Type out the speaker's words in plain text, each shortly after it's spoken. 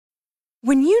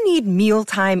When you need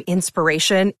mealtime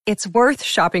inspiration, it's worth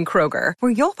shopping Kroger,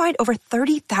 where you'll find over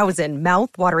 30,000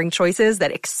 mouth-watering choices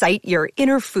that excite your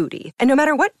inner foodie. And no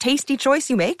matter what tasty choice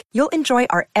you make, you'll enjoy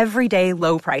our everyday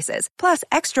low prices, plus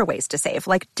extra ways to save,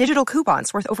 like digital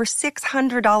coupons worth over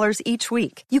 $600 each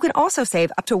week. You can also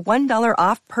save up to $1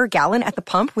 off per gallon at the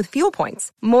pump with fuel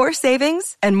points. More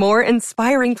savings and more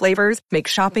inspiring flavors make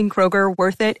shopping Kroger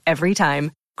worth it every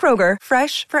time. Kroger,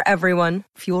 fresh for everyone.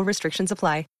 Fuel restrictions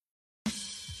apply.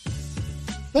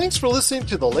 Thanks for listening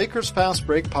to the Lakers Fast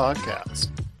Break podcast,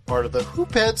 part of the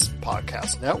Hoopheads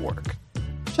Podcast Network.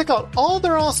 Check out all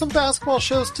their awesome basketball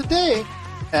shows today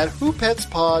at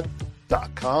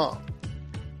hoopheadspod.com.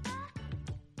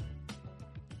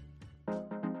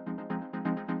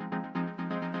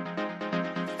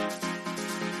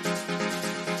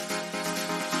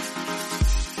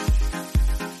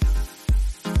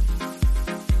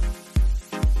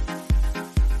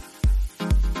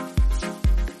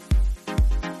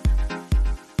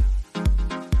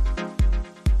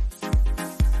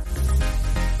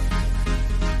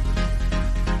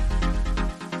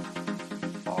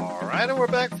 And we're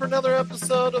back for another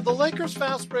episode of the Lakers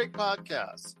Fast Break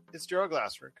podcast. It's Gerald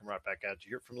Glassford. Come right back at you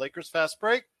here from Lakers Fast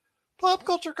Break, Pop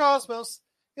Culture Cosmos,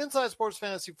 Inside Sports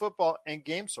Fantasy Football, and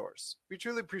Game Source. We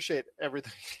truly appreciate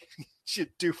everything you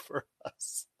do for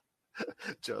us.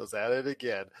 Joe's at it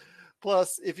again.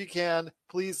 Plus, if you can,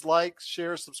 please like,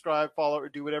 share, subscribe, follow, or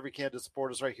do whatever you can to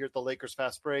support us right here at the Lakers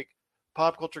Fast Break,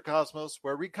 Pop Culture Cosmos,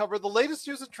 where we cover the latest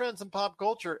news and trends in pop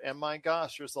culture. And my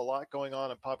gosh, there's a lot going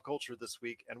on in pop culture this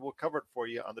week, and we'll cover it for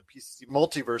you on the PCC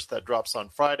Multiverse that drops on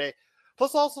Friday.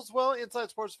 Plus, also as well, Inside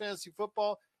Sports Fantasy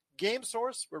Football, Game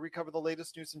Source, where we cover the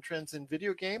latest news and trends in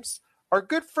video games. Our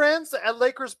good friends at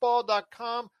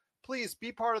LakersBall.com, please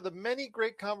be part of the many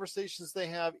great conversations they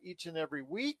have each and every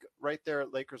week right there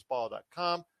at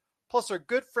LakersBall.com. Plus, our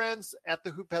good friends at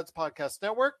the Hoopheads Podcast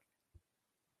Network.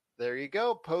 There you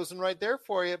go, posing right there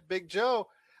for you, Big Joe.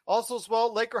 Also as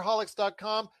well,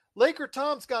 Lakerholics.com. Laker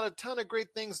Tom's got a ton of great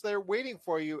things there waiting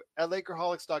for you at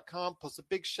Lakerholics.com, plus a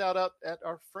big shout out at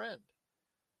our friend,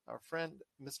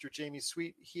 Mr. Jamie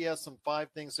Sweet. He has some 5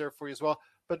 things there for you as well.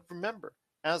 But remember,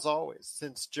 as always,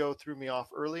 since Joe threw me off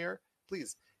earlier,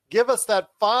 please give us that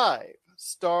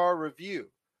 5-star review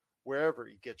wherever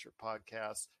you get your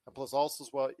podcasts. And plus also as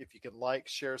well, if you can like,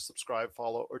 share, subscribe,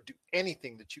 follow, or do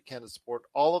anything that you can to support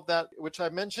all of that, which I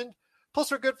mentioned,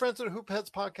 plus our good friends at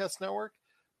Hoopheads Podcast Network.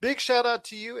 Big shout out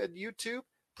to you at YouTube.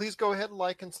 Please go ahead and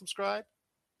like and subscribe.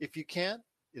 If you can,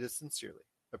 it is sincerely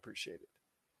appreciated.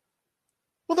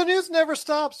 Well, the news never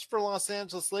stops for Los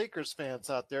Angeles Lakers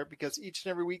fans out there, because each and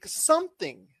every week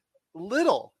something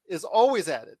little is always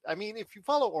added. I mean, if you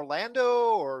follow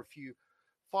Orlando, or if you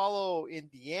follow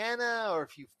Indiana, or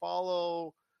if you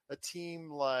follow a team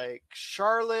like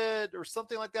Charlotte or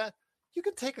something like that, you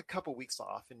can take a couple weeks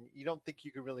off, and you don't think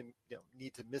you can really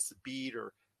need to miss a beat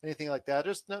or anything like that.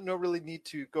 There's no really need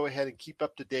to go ahead and keep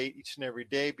up to date each and every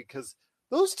day, because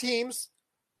those teams,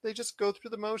 they just go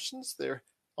through the motions. They're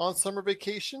on summer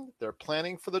vacation. They're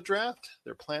planning for the draft.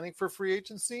 They're planning for free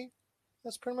agency.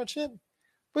 That's pretty much it.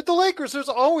 With the Lakers, there's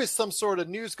always some sort of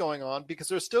news going on, because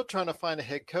they're still trying to find a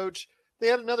head coach. They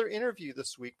had another interview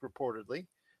this week, reportedly,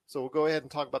 so we'll go ahead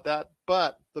and talk about that.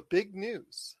 But the big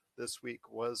news this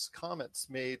week was comments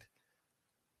made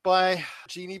by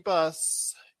Jeannie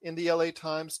Buss in the LA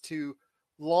Times to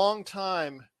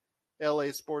longtime LA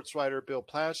sports writer Bill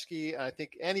Plaschke. And I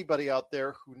think anybody out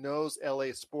there who knows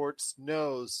LA sports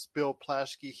knows Bill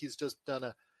Plaschke. He's just done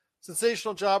a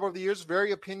sensational job over the years,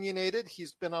 very opinionated.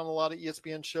 He's been on a lot of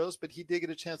ESPN shows, but he did get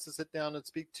a chance to sit down and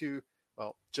speak to,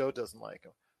 well, Joe doesn't like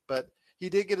him, but he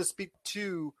did get to speak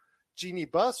to Jeannie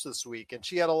Buss this week, and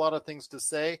she had a lot of things to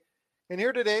say. And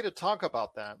here today to talk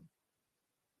about that,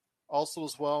 also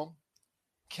as well,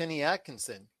 Kenny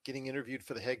Atkinson getting interviewed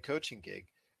for the head coaching gig.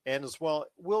 And as well,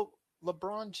 will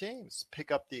LeBron James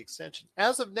pick up the extension?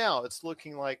 As of now, it's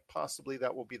looking like possibly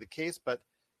that will be the case, but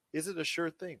is it a sure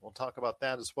thing? We'll talk about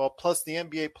that as well. Plus, the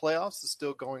NBA playoffs is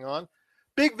still going on.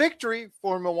 Big victory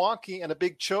for Milwaukee and a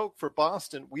big choke for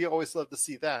Boston. We always love to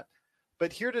see that.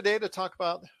 But here today to talk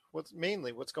about what's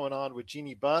going on with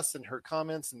Jeannie Buss and her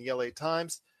comments in the LA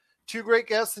Times. 2 great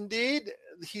guests indeed.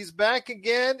 He's back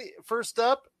again. First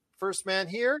up, first man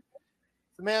here,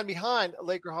 the man behind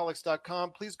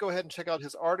Lakerholics.com. Please go ahead and check out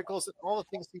his articles and all the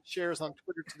things he shares on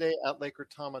Twitter today at Laker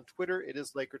Tom on Twitter. It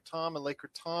is Laker Tom and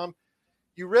Laker Tom.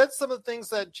 You read some of the things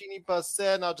that Jeannie Buss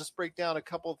said, and I'll just break down a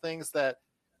couple of things that,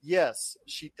 yes,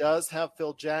 she does have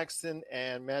Phil Jackson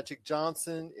and Magic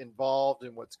Johnson involved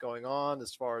in what's going on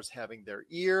as far as having their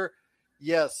ear.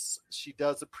 yes, she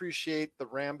does appreciate the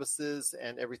Rambuses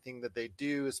and everything that they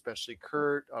do, especially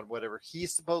Kurt on whatever he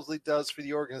supposedly does for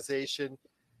the organization.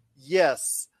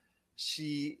 Yes,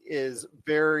 she is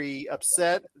very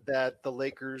upset that the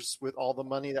Lakers, with all the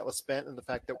money that was spent and the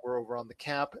fact that we're over on the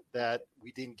cap, that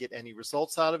we didn't get any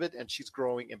results out of it. And she's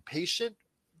growing impatient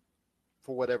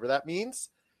for whatever that means.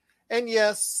 And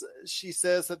yes, she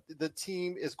says that the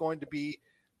team is going to be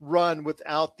run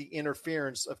without the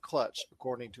interference of Clutch,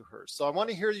 according to her. So I want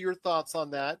to hear your thoughts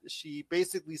on that. She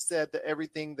basically said that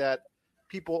everything that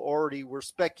people already were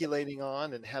speculating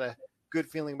on and had a good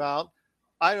feeling about.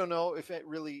 I don't know if it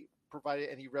really provided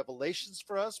any revelations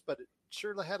for us, but it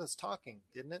sure had us talking,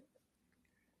 didn't it?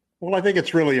 Well, I think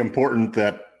it's really important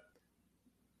that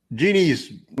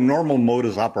Jeannie's normal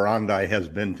modus operandi has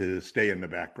been to stay in the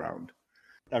background.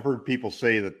 I've heard people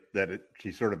say that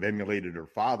she sort of emulated her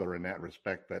father in that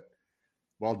respect, that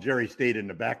while Jerry stayed in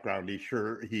the background,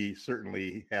 he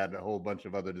certainly had a whole bunch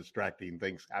of other distracting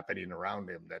things happening around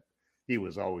him, that he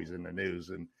was always in the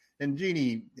news. And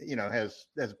Jeannie, has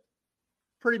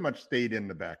pretty much stayed in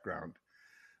the background.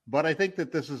 But I think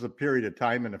that this is a period of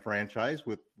time in the franchise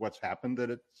with what's happened, that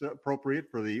it's appropriate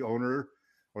for the owner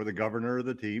or the governor of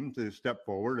the team to step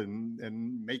forward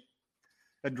and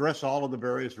address all of the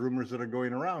various rumors that are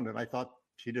going around. And I thought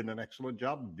she did an excellent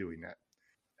job of doing that.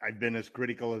 I've been as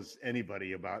critical as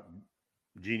anybody about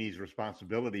Jeannie's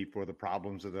responsibility for the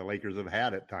problems that the Lakers have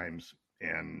had at times.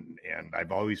 And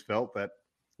I've always felt that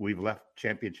we've left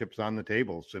championships on the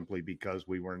table simply because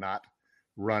we were not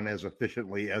run as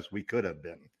efficiently as we could have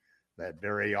been. That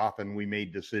very often we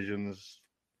made decisions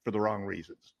for the wrong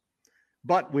reasons.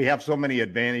 But we have so many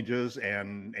advantages,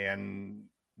 and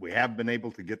we have been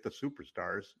able to get the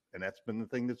superstars, and that's been the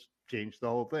thing that's changed the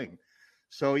whole thing.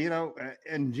 So,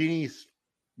 and Jeannie's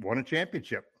won a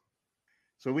championship.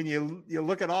 So when you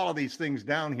look at all of these things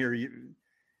down here,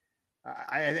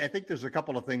 I think there's a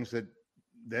couple of things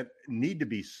that need to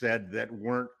be said that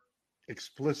weren't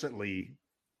explicitly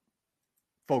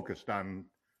focused on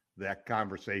that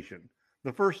conversation.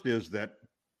 The first is that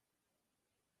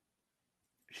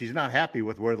she's not happy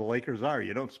with where the Lakers are.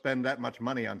 You don't spend that much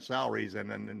money on salaries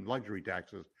and luxury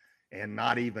taxes and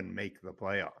not even make the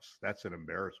playoffs. That's an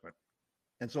embarrassment.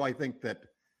 And so I think that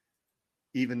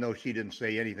even though she didn't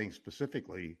say anything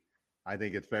specifically, I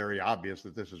think it's very obvious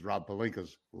that this is Rob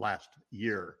Pelinka's last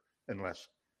year unless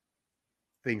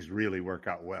things really work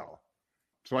out well.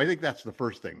 So I think that's the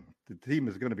first thing. The team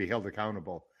is going to be held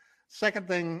accountable. Second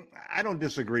thing, I don't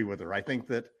disagree with her. I think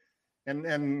that,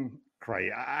 and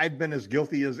Cray, I've been as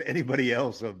guilty as anybody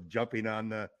else of jumping on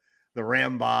the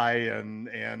Ramby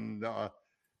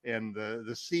and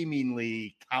the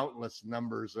seemingly countless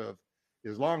numbers of,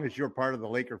 as long as you're part of the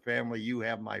Laker family, you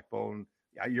have my phone.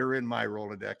 You're in my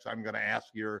Rolodex. I'm going to ask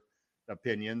your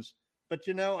opinions. But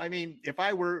if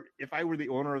I were the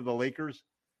owner of the Lakers,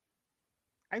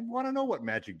 I'd want to know what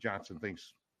Magic Johnson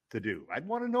thinks to do. I'd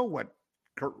want to know what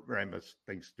Kurt Rambis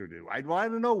thinks to do. I'd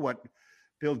want to know what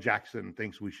Phil Jackson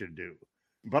thinks we should do.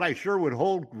 But I sure would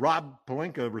hold Rob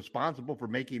Pelinka responsible for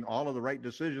making all of the right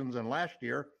decisions. And last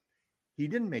year, he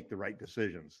didn't make the right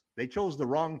decisions. They chose the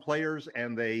wrong players,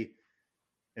 and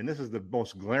this is the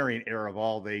most glaring error of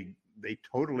all, they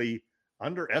totally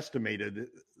underestimated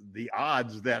the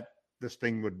odds that this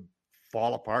thing would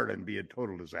fall apart and be a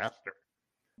total disaster.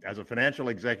 As a financial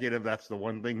executive, that's the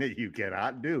one thing that you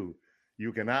cannot do.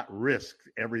 You cannot risk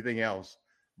everything else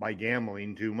by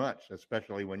gambling too much,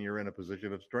 especially when you're in a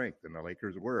position of strength, and the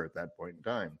Lakers were at that point in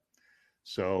time.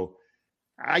 So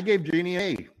I gave Jeannie an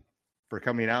A for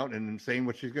coming out and saying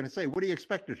what she's going to say. What do you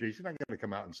expect her to? She's not going to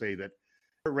come out and say that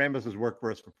Rambis has worked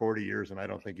for us for 40 years and I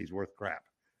don't think he's worth crap.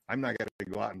 I'm not going to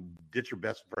go out and ditch her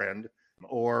best friend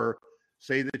or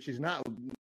say that she's not.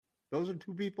 Those are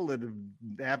two people that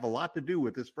have a lot to do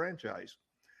with this franchise.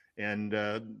 And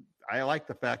I like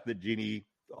the fact that Jeannie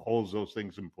holds those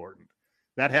things important.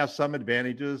 That has some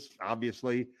advantages,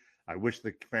 obviously. I wish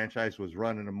the franchise was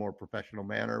run in a more professional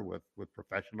manner with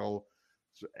professional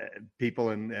people.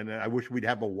 And I wish we'd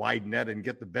have a wide net and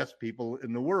get the best people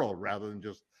in the world rather than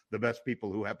just the best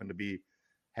people who happen to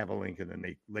have a link in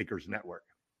the Lakers network.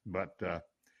 But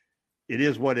it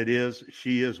is what it is.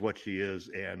 She is what she is.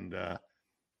 And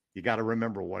you got to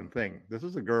remember one thing. This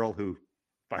is a girl who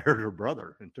fired her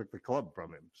brother and took the club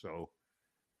from him. So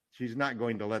she's not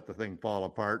going to let the thing fall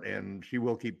apart, and she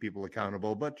will keep people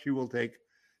accountable, but she will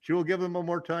give them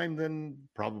more time than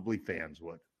probably fans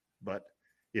would. But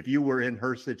if you were in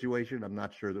her situation, I'm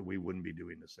not sure that we wouldn't be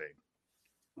doing the same.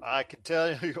 I can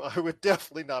tell you, I would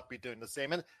definitely not be doing the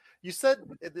same. And you said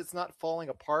it's not falling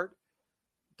apart.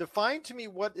 define to me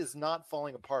what is not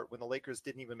falling apart when the Lakers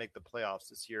didn't even make the playoffs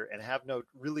this year and have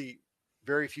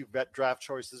very few vet draft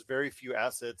choices, very few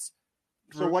assets.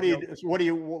 So what do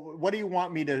you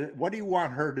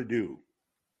want her to do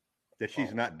that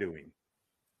she's not doing?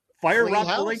 Fire Rob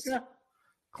Pelinka?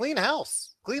 Clean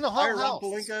house. Clean the whole house. Rob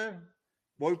Pelinka?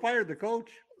 Well, we fired the coach.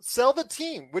 Sell the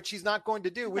team, which she's not going to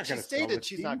do, which she stated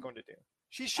she's not going to do.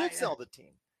 She should sell the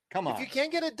team. Come on. If you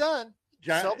can't get it done,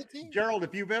 sell the team. Gerald,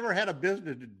 if you've ever had a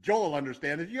business, Joel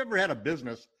understands, if you ever had a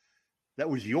business that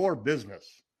was your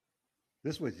business,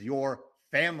 this was your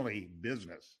family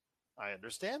business. I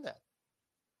understand that.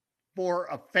 For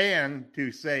a fan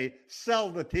to say,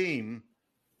 sell the team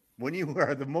when you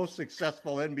are the most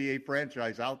successful NBA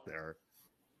franchise out there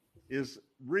is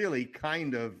really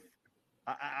kind of,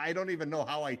 I don't even know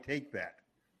how I take that.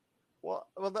 Well,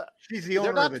 she's the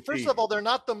owner of the team. First of all, they're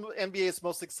not the NBA's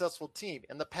most successful team.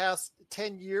 In the past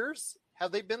 10 years,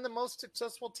 have they been the most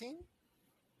successful team?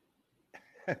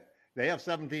 They have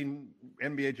 17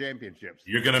 NBA championships.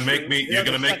 You're going to make me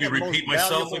repeat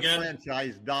myself again?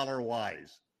 Franchise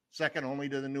dollar-wise. Second only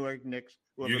to the New York Knicks.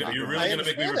 You're really going to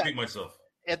make me repeat myself.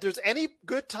 If there's any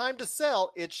good time to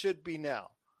sell, it should be now.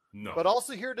 No. But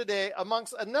also here today,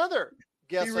 amongst another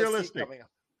guest I see coming up.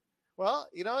 Well,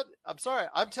 you know what? I'm sorry.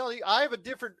 I'm telling you, I have a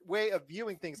different way of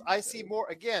viewing things. I see more,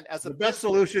 again, as the best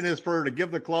solution is for her to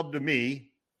give the club to me.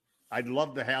 I'd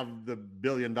love to have the $1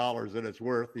 billion that it's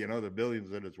worth, the billions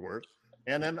that it's worth.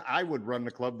 And then I would run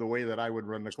the club the way that I would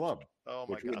run the club,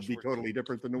 which would be totally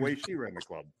different than the way she ran the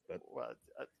club. But well,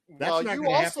 you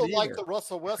also like the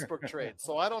Russell Westbrook trade,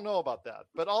 so I don't know about that.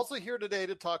 But also here today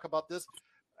to talk about this.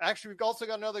 Actually, we've also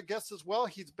got another guest as well.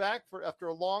 He's back after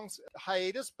a long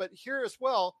hiatus, but here as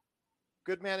well,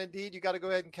 good man indeed. You got to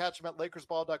go ahead and catch him at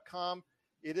LakersBall.com.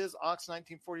 It is Ox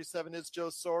 1947. It's Joe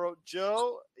Soro.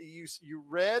 Joe, you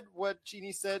read what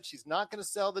Jeannie said. She's not going to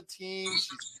sell the team.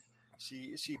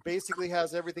 She basically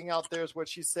has everything out there, is what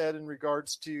she said in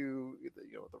regards to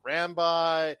the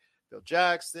Ramby, Bill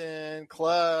Jackson,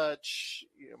 Clutch,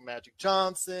 Magic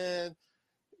Johnson,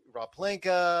 Rob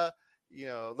Pelinka.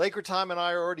 Laker Time and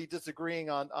I are already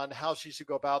disagreeing on how she should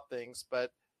go about things.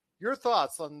 But your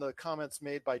thoughts on the comments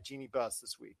made by Jeannie Buss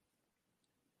this week?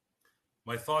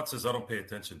 My thoughts is I don't pay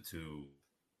attention to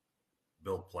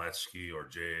Bill Platsky or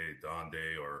Jay Donde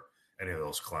or any of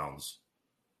those clowns.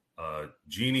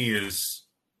 Jeannie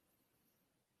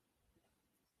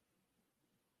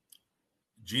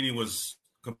was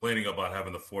complaining about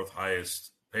having the fourth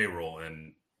highest payroll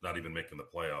and not even making the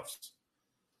playoffs.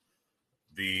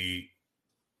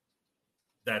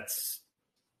 That's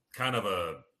kind of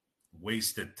a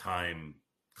wasted time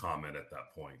comment at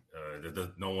that point.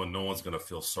 No one's going to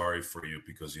feel sorry for you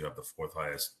because you have the fourth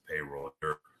highest payroll.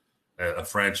 You're a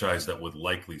franchise that would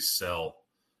likely sell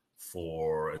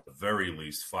for, at the very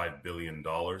least, $5 billion.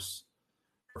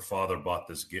 Her father bought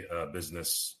this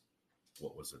business,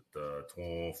 what was it,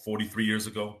 43 years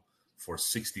ago for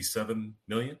 $67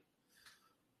 million.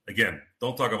 Again,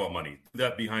 don't talk about money. Do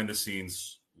that behind the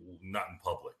scenes, not in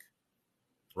public.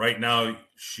 Right now,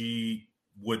 she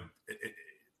would –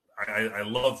 I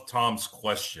love Tom's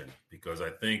question because I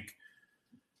think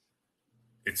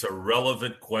it's a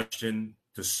relevant question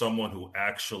to someone who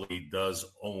actually does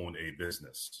own a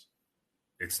business.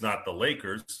 It's not the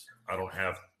Lakers. I don't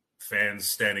have fans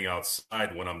standing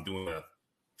outside when I'm doing a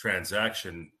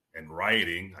transaction and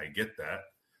rioting. I get that.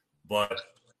 But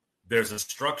there's a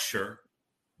structure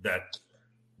that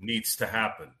needs to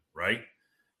happen, right?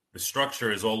 The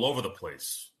structure is all over the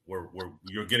place. Where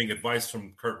you're getting advice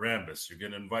from Kurt Rambis. You're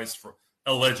getting advice from,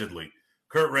 allegedly,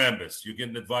 Kurt Rambis. You're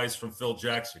getting advice from Phil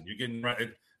Jackson. You're getting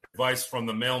advice from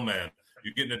the mailman.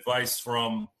 You're getting advice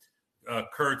from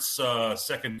Kurt's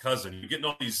second cousin. You're getting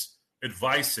all these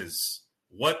advices.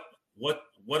 What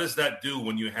does that do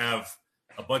when you have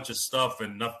a bunch of stuff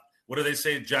and nothing? What do they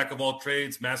say? Jack of all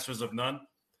trades, masters of none.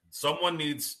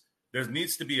 There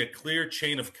needs to be a clear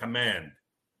chain of command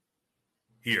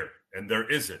here, and there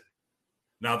isn't.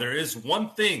 Now, there is one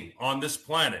thing on this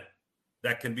planet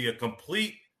that can be a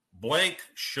complete blank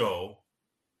show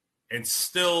and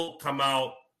still come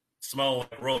out smelling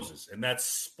like roses, and that's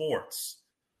sports.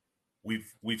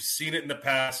 We've seen it in the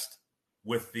past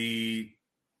with the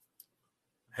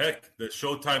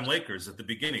Showtime Lakers at the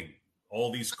beginning.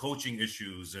 All these coaching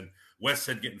issues and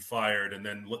Westhead getting fired, and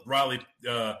then Riley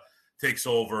takes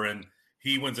over and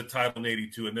he wins a title in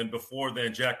 82. And then before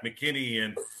then, Jack McKinney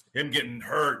and him getting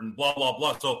hurt and blah, blah,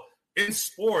 blah. So in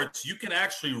sports, you can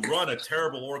actually run a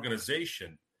terrible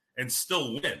organization and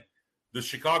still win. The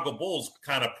Chicago Bulls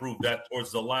kind of proved that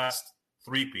towards the last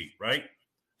three-peat, right?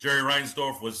 Jerry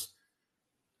Reinsdorf was,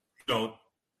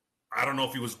 I don't know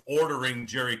if he was ordering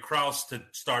Jerry Krause to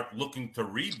start looking to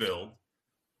rebuild,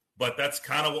 but that's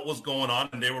kind of what was going on.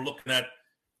 And they were looking at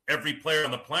every player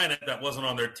on the planet that wasn't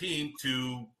on their team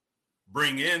to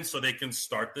bring in so they can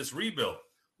start this rebuild.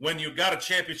 When you got a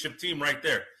championship team right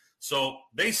there. So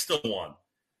they still won.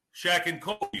 Shaq and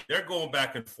Kobe, they're going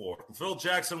back and forth. Phil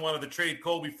Jackson wanted to trade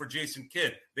Kobe for Jason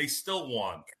Kidd. They still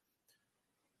won.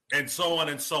 And so on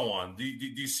and so on. Do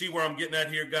you see where I'm getting at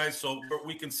here, guys? So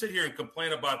we can sit here and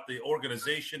complain about the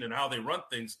organization and how they run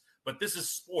things, but this is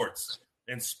sports.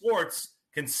 And sports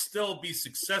can still be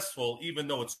successful even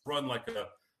though it's run like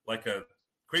a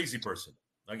crazy person.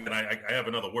 Again, I have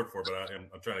another word for it, but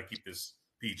I'm trying to keep this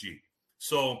PG.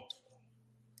 So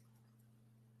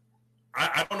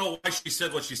I don't know why she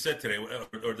said what she said today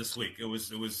or this week. It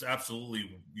was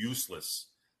absolutely useless.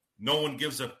 No one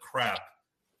gives a crap.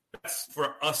 That's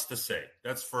for us to say.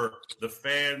 That's for the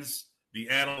fans, the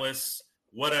analysts,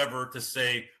 whatever, to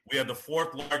say we have the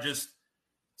fourth largest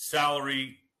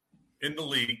salary in the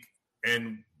league,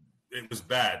 and it was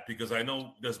bad because I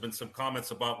know there's been some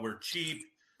comments about we're cheap,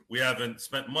 we haven't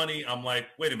spent money. I'm like,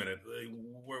 wait a minute,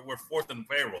 we're fourth in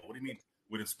payroll. What do you mean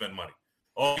we didn't spend money?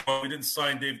 Oh, we didn't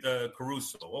sign Dave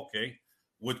Caruso. Okay.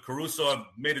 Would Caruso have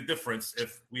made a difference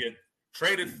if we had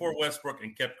traded for Westbrook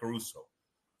and kept Caruso?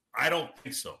 I don't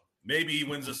think so. Maybe he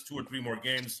wins us 2 or 3 more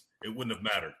games. It wouldn't have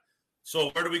mattered.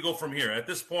 So where do we go from here? At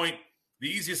this point, the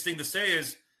easiest thing to say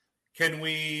is, can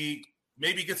we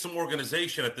maybe get some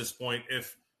organization at this point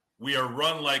if we are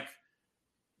run like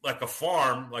a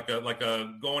farm, like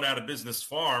a going out of business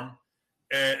farm?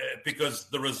 Because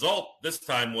the result this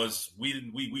time was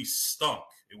we stunk.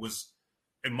 It was,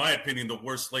 in my opinion, the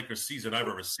worst Lakers season I've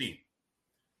ever seen.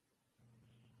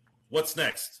 What's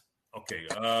next? Okay,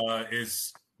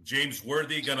 is James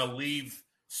Worthy going to leave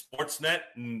Sportsnet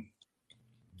and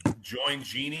join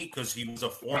Jeannie because he was a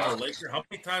former Laker? How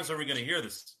many times are we going to hear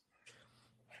this?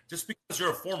 Just because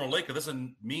you're a former Laker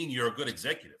doesn't mean you're a good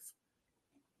executive.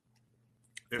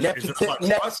 Is it about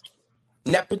trust?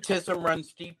 Nepotism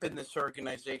runs deep in this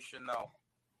organization, though.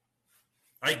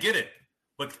 I get it,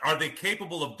 but are they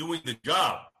capable of doing the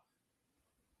job?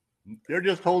 They're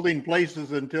just holding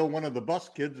places until one of the bus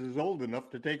kids is old enough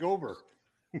to take over.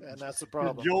 And that's the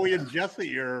problem. Joey and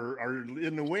Jesse are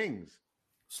in the wings.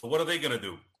 So what are they going to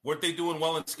do? Weren't they doing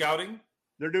well in scouting?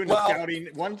 They're doing the scouting.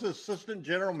 One's assistant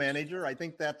general manager. I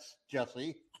think that's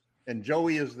Jesse. And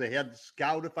Joey is the head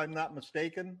scout, if I'm not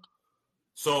mistaken.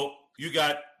 So you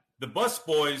got the bus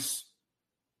boys,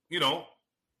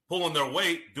 pulling their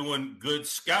weight, doing good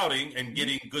scouting and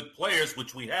getting good players,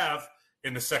 which we have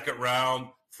in the second round,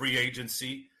 free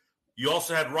agency. You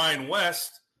also had Ryan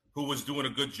West, who was doing a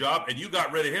good job, and you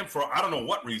got rid of him for I don't know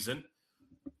what reason.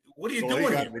 What are you doing? He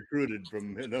got recruited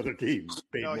from another team,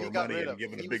 paid more money, and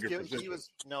given a bigger position.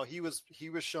 He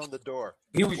was shown the door.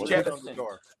 He was jettisoned.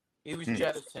 He was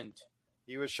jettisoned.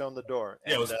 He was shown the door.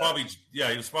 Yeah,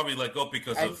 he was probably let go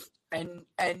because of and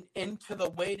into the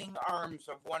waiting arms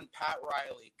of one Pat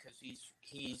Riley because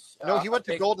he's no, he went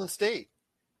to Golden State.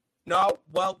 No,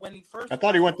 well, when he first I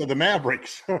thought he went to the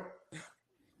Mavericks.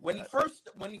 When he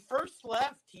first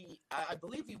left, I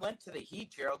believe he went to the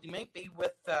Heat, Gerald. He may be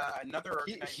with another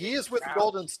organization. He is with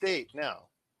Golden State now.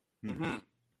 Mm-hmm.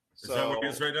 Is that where he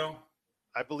is right now?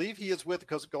 I believe he is with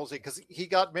Golden State because he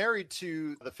got married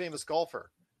to the famous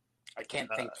golfer. I can't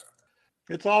think.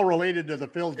 It's all related to the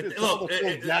Phil.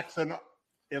 Jackson.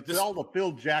 It's all the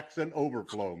Phil Jackson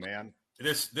overflow, man.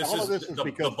 This all is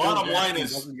because the bottom line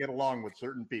is doesn't get along with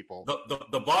certain people.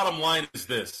 The bottom line is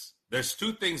this: there's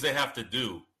 2 things they have to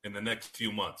do in the next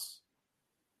few months.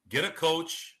 Get a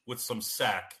coach with some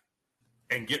sack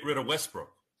and get rid of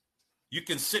Westbrook. You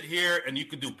can sit here and you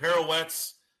can do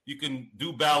pirouettes. You can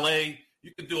do ballet.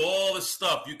 You can do all this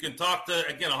stuff. You can talk to,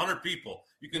 again, 100 people.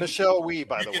 You can Michelle Wee,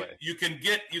 by the way. You can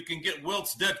get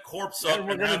Wilt's dead corpse up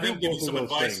and have him give you some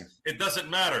advice. Things. It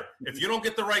doesn't matter. If you don't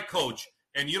get the right coach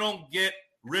and you don't get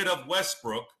rid of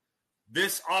Westbrook,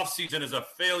 this offseason is a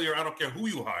failure. I don't care who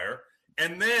you hire.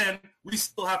 And then we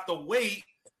still have to wait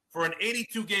for an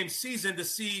 82-game season to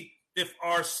see if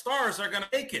our stars are going to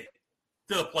make it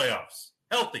to the playoffs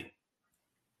healthy.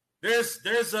 There's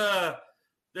a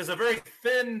very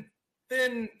thin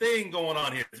thing going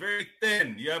on here. It's very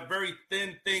thin. You have very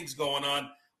thin things going on.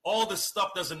 All this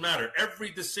stuff doesn't matter.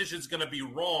 Every decision is going to be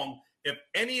wrong if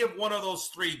any of one of those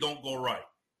 3 don't go right.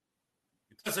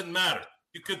 It doesn't matter.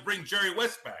 You could bring Jerry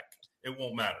West back. It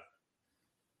won't matter.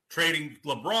 Trading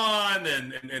LeBron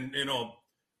and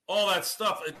all that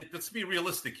stuff. Let's be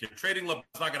realistic here. Trading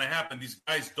LeBron's not going to happen. These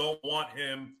guys don't want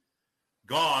him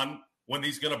gone when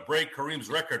he's going to break Kareem's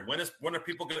record. When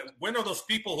are those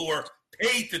people who are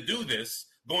paid to do this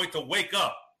going to wake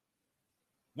up?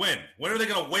 When? When are they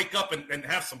going to wake up and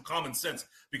have some common sense?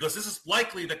 Because this is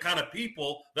likely the kind of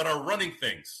people that are running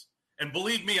things. And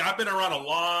believe me, I've been around a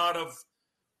lot of.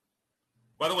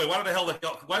 By the way, why the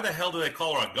hell do they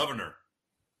call her a governor?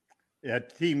 Yeah,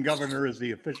 team governor is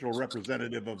the official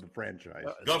representative of the franchise.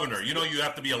 Governor, you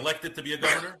have to be elected to be a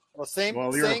governor. Well,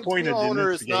 you're saying appointed team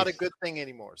owner is not a case. good thing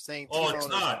anymore. Saying team Oh, it's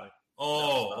owner not.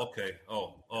 Oh, okay.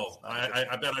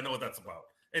 I bet I know what that's about.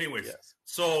 Anyways, Yes.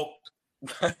 So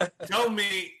tell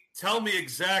me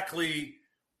exactly.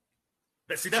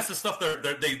 See, that's the stuff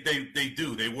they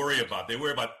do. They worry about. They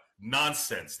worry about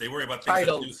nonsense. They worry about things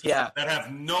Titles, that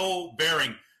have no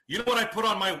bearing. You know what I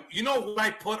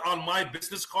put on my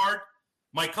business card?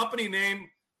 My company name,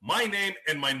 my name,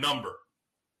 and my number.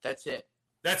 That's it.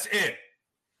 That's it.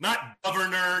 Not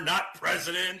governor, not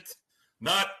president,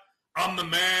 not I'm the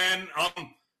man.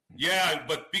 Yeah,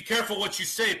 but be careful what you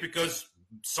say because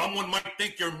someone might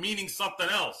think you're meaning something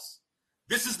else.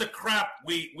 This is the crap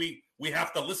we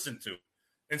have to listen to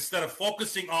instead of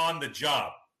focusing on the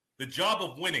job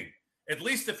of winning. At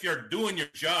least if you're doing your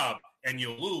job and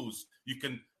you lose, you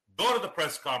can go to the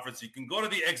press conference, you can go to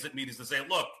the exit meetings and say,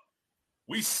 look,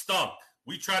 we stunk.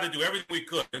 We tried to do everything we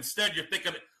could. Instead, you're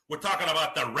thinking we're talking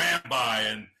about the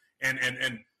Ramby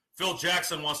and Phil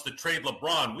Jackson wants to trade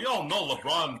LeBron. We all know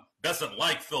LeBron doesn't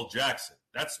like Phil Jackson.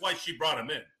 That's why she brought him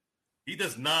in. He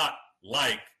does not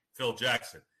like Phil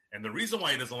Jackson. And the reason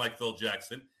why he doesn't like Phil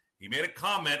Jackson, he made a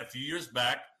comment a few years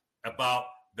back about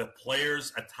the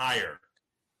players' attire.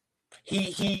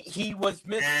 He was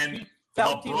and he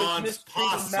felt LeBron's he was mistreating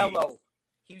posse. Melo.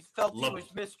 He felt he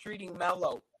was mistreating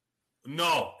Melo.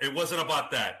 No, it wasn't about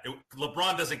that.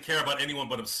 LeBron doesn't care about anyone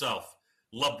but himself.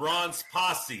 LeBron's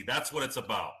posse, that's what it's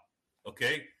about.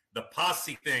 Okay? The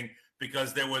posse thing,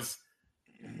 because there was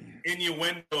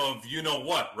innuendo of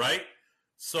you-know-what, right?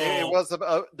 So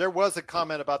there was a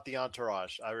comment about the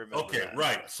entourage. I remember. Okay, that.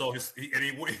 right. So he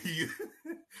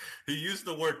used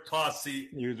the word posse.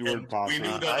 He used the word posse. We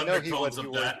knew the I know undertones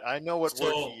of that. I know what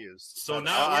word he used. So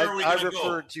now where are we I going to go?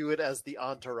 referred to it as the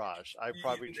entourage. I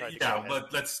probably tried to. Yeah,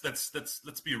 but let's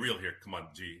be real here. Come on,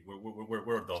 G.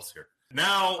 We're adults here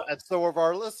now, and so of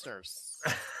our listeners.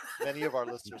 Many of our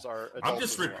listeners are adults. I'm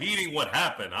just repeating what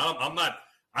happened.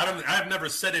 I've never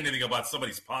said anything about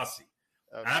somebody's posse.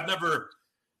 Okay.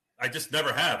 I just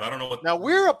never have. I don't know what. Now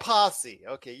we're a posse.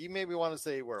 Okay, you maybe want to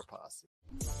say we're a posse.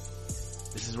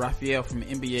 This is Raphael from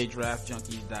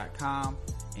NBADraftJunkies.com,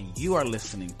 and you are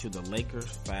listening to the Lakers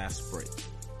Fast Break.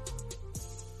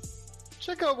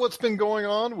 Check out what's been going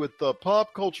on with the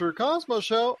Pop Culture Cosmos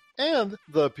Show and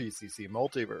the PCC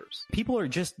Multiverse. People are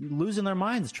just losing their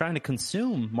minds trying to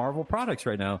consume Marvel products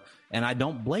right now, and I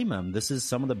don't blame them. This is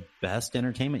some of the best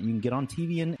entertainment you can get on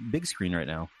TV and big screen right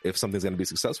now. If something's going to be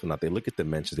successful or not, they look at the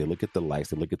mentions, they look at the likes,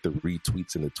 they look at the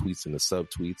retweets and the tweets and the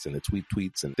subtweets and the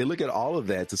tweets, and they look at all of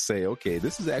that to say, okay,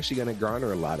 this is actually going to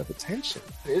garner a lot of attention.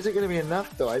 Is it going to be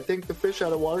enough, though? I think the fish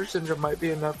out of water syndrome might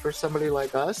be enough for somebody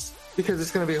like us, because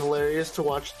it's going to be hilarious to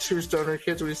watch two stoner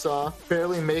kids we saw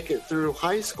barely make it through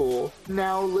high school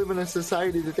now live in a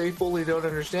society that they fully don't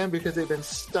understand because they've been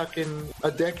stuck in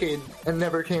a decade and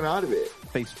never came out of it.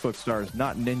 Facebook stars,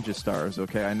 not ninja stars,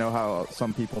 okay? I know how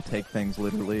some people take things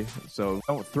literally, so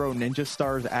don't throw ninja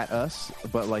stars at us,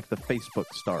 but like the Facebook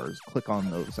stars. Click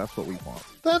on those. That's what we want.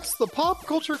 That's the Pop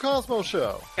Culture Cosmos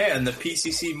Show. And the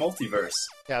PCC Multiverse.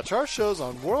 Catch our shows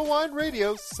on Worldwide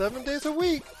Radio 7 days a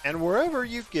week and wherever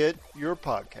you get your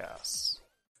podcasts.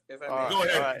 Go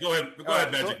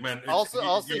ahead, Magic Man.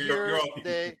 Also here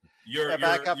today. You're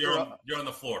on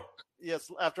the floor. Yes,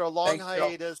 after a long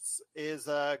hiatus is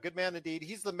a good man indeed.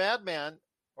 He's the Madman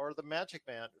or the Magic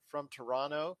Man from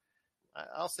Toronto.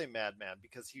 I'll say Madman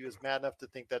because he was mad enough to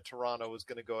think that Toronto was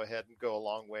going to go ahead and go a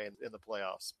long way in the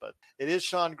playoffs. But it is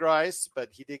Sean Grice, but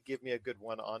he did give me a good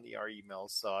one on our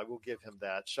emails, so I will give him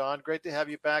that. Sean, great to have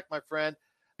you back, my friend.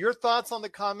 Your thoughts on the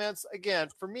comments? Again,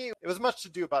 for me, it was much to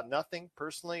do about nothing.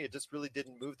 Personally, it just really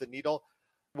didn't move the needle.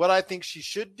 What I think she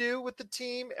should do with the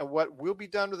team and what will be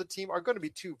done with the team are going to be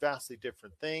two vastly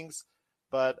different things.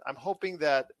 But I'm hoping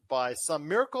that by some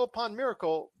miracle upon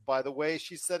miracle, by the way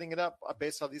she's setting it up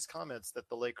based on these comments, that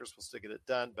the Lakers will still get it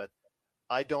done. But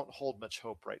I don't hold much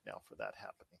hope right now for that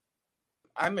happening.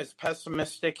 I'm as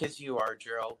pessimistic as you are,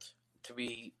 Gerald, to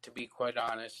be quite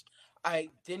honest. I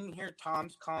didn't hear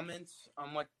Tom's comments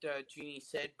on what Jeannie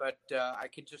said, but I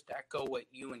could just echo what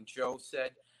you and Joe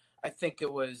said. I think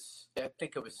it was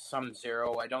some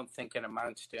zero. I don't think it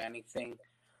amounts to anything.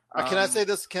 Can I say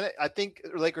this? I think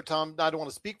Laker Tom, I don't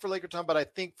want to speak for Laker Tom, but I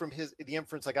think from the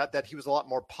inference I got that he was a lot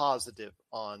more positive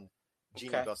on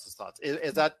Jeannie Buss's thoughts.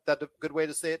 Is that a good way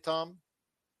to say it, Tom?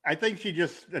 I think she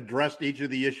just addressed each of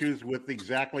the issues with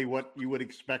exactly what you would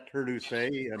expect her to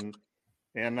say,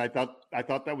 and I thought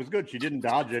that was good. She didn't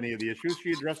dodge any of the issues.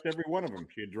 She addressed every one of them.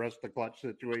 She addressed the clutch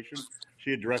situation.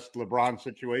 She addressed LeBron's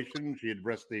situation. She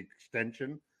addressed the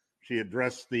extension. She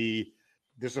addressed the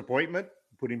disappointment,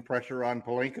 putting pressure on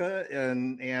Pelinka,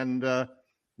 and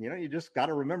you just got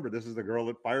to remember this is the girl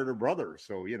that fired her brother.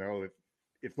 So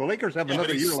if the Lakers have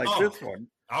another year like this one,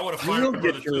 I would have fired her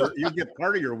brother too. You get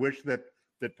part of your wish that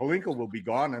Pelinka will be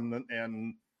gone,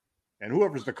 and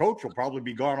whoever's the coach will probably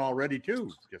be gone already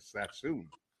too, just that soon.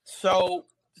 So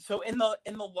in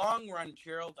the long run,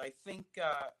 Gerald, I think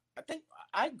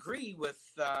I agree with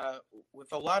a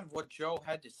lot of what Joe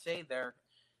had to say there.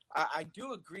 I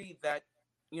do agree that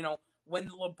when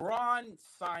LeBron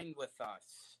signed with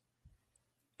us,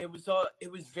 it was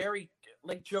very,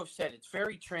 like Joe said, it's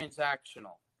very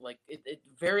transactional. Like it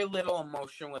very little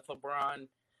emotion with LeBron.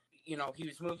 He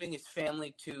was moving his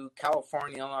family to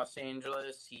California, Los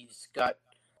Angeles. He's got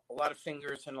a lot of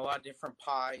fingers in a lot of different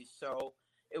pies. So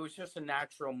it was just a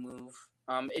natural move.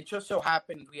 It just so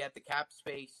happened we had the cap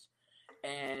space,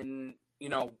 and,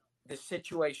 the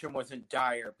situation wasn't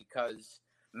dire because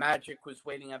Magic was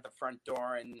waiting at the front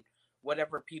door. And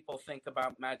whatever people think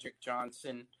about Magic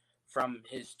Johnson from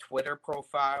his Twitter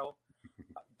profile,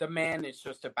 the man is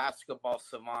just a basketball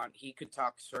savant. He could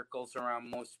talk circles around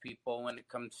most people when it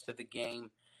comes to the game.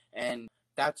 And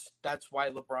that's why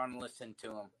LeBron listened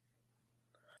to him.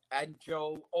 And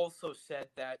Joe also said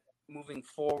that moving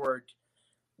forward,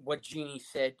 what Jeannie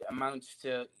said amounts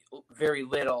to very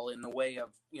little in the way of,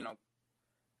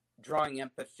 drawing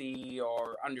empathy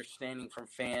or understanding from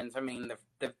fans. I mean,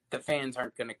 the fans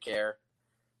aren't going to care.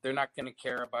 They're not going to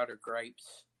care about her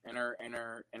gripes and her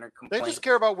complaints. They just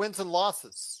care about wins and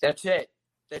losses. That's it.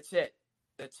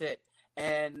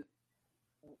 And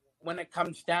when it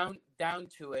comes down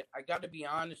to it, I got to be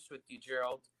honest with you,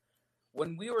 Gerald.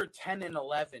 When we were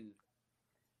 10-11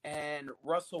 and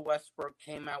Russell Westbrook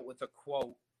came out with a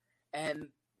quote, and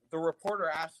the reporter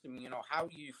asked him, how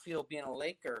do you feel being a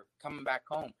Laker coming back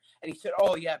home? And he said,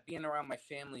 oh, yeah, being around my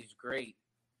family is great.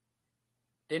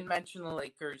 Didn't mention the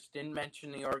Lakers, didn't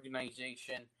mention the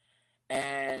organization.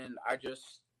 And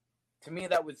to me,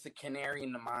 that was the canary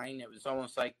in the mine. It was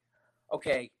almost like,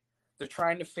 okay, they're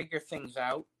trying to figure things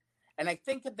out. And I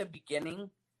think at the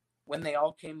beginning, when they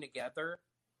all came together,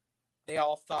 they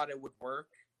all thought it would work,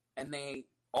 and they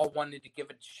all wanted to give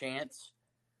it a chance.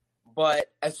 But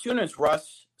as soon as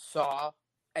Russ saw,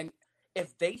 and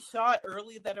if they saw it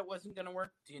early that it wasn't going to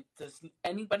work, does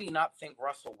anybody not think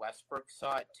Russell Westbrook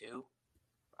saw it too?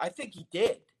 I think he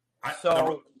did.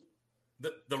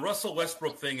 The Russell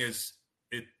Westbrook thing is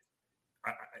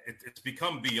it's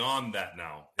become beyond that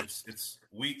now.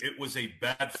 It was a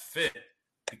bad fit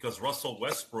because Russell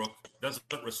Westbrook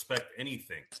doesn't respect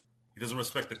anything. He doesn't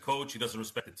respect the coach. He doesn't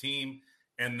respect the team.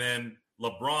 And then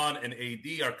LeBron and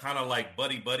AD are kind of like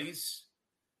buddies,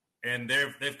 and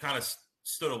they've kind of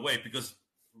stood away because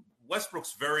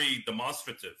Westbrook's very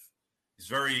demonstrative. He's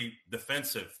very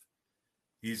defensive.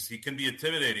 He can be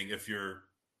intimidating if you're,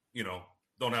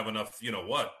 don't have enough,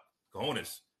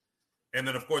 cojones. And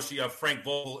then, of course, you have Frank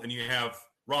Vogel and you have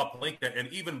Rob Pelinka.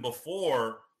 And even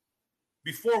before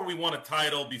we won a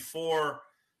title, before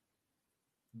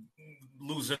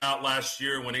losing out last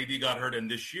year when AD got hurt and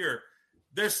this year,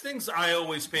 there's things I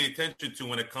always pay attention to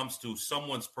when it comes to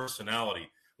someone's personality.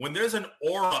 When there's an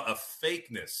aura of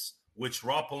fakeness, which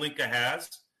Rob Pelinka has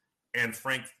and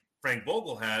Frank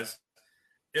Vogel has,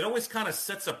 it always kind of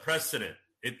sets a precedent.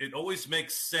 It always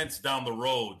makes sense down the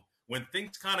road. When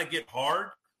things kind of get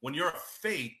hard, when you're a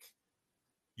fake,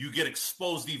 you get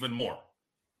exposed even more.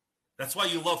 That's why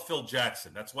you love Phil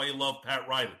Jackson. That's why you love Pat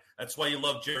Riley. That's why you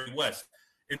love Jerry West.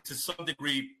 And to some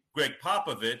degree, Greg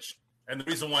Popovich. And the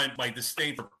reason why my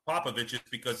disdain for Popovich is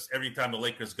because every time the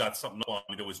Lakers got something on,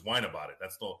 we'd always whine about it.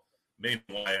 That's the main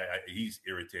why he's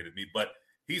irritated me. But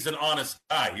he's an honest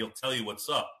guy. He'll tell you what's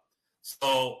up.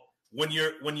 So when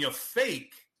you're a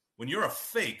fake,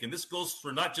 and this goes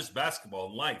for not just basketball,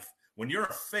 in life, when you're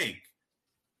a fake,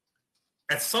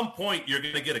 at some point you're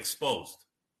going to get exposed.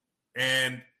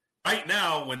 And right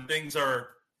now, when things are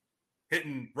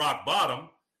hitting rock bottom,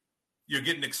 you're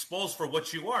getting exposed for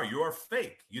what you are. You're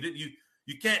fake. You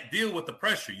can't deal with the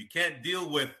pressure. You can't deal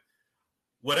with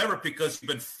whatever because you've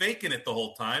been faking it the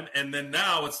whole time. And then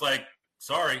now it's like,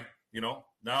 sorry,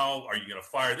 now are you going to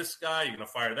fire this guy? You're going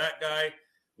to fire that guy?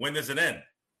 When does it end?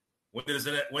 When does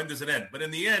it end? But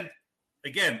in the end,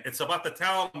 again, it's about the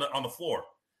talent on the floor.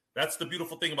 That's the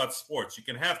beautiful thing about sports. You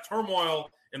can have turmoil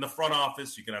in the front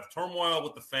office. You can have turmoil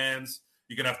with the fans.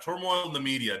 You can have turmoil in the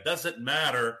media. It doesn't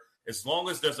matter as long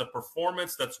as there's a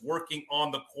performance that's working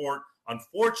on the court.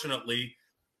 Unfortunately,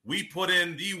 we put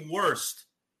in the worst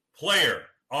player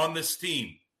on this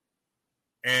team.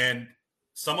 And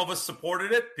some of us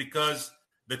supported it because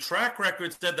the track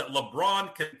record said that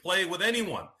LeBron can play with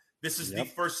anyone. This is the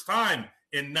first time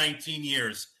in 19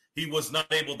 years he was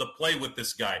not able to play with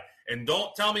this guy. And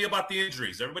don't tell me about the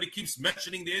injuries. Everybody keeps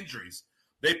mentioning the injuries.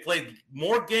 They played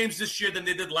more games this year than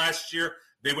they did last year.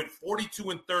 They went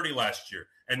 42-30 last year,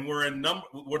 and we're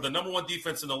the number one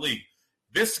defense in the league.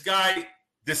 This guy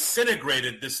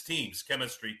disintegrated this team's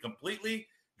chemistry completely,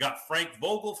 got Frank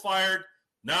Vogel fired.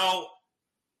 Now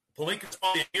Pelinka's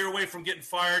probably a year away from getting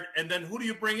fired, and then who do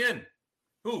you bring in?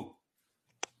 Who?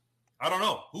 I don't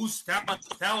know. Who's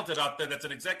talented out there that's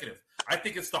an executive? I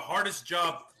think it's the hardest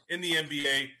job in the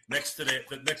NBA next to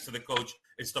the coach.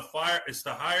 It's to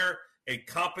hire a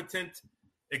competent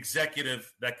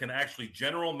executive that can actually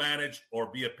general manage or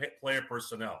be a player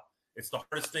personnel. It's the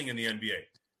hardest thing in the NBA.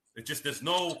 It just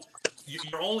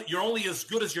you're only as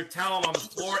good as your talent on the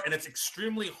floor, and it's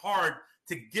extremely hard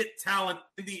to get talent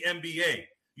in the NBA.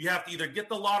 You have to either get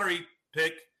the lottery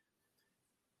pick,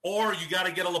 or you got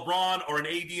to get a LeBron or an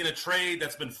AD in a trade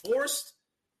that's been forced,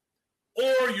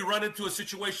 or you run into a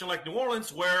situation like New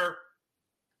Orleans where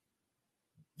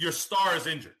your star is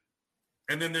injured.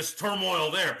 And then there's turmoil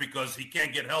there because he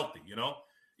can't get healthy,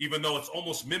 even though it's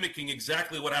almost mimicking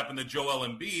exactly what happened to Joel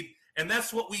Embiid. And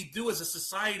that's what we do as a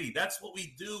society. That's what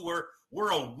we do.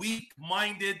 We're a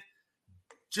weak-minded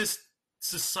just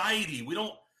society. We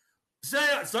don't –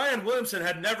 Zion Williamson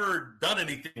had never done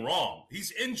anything wrong.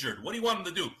 He's injured. What do you want him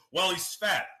to do? Well, he's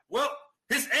fat. Well,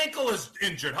 his ankle is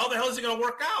injured. How the hell is he going to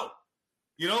work out?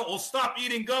 We'll stop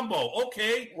eating gumbo.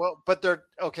 Okay. Well, but they're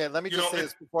okay. Let me just say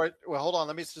this before. Hold on.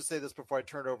 Let me just say this before I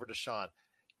turn it over to Sean.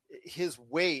 His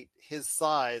weight, his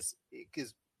size,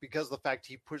 is because of the fact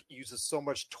he uses so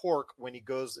much torque when he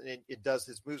goes and it does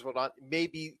his moves. Whatnot,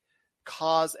 maybe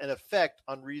cause and effect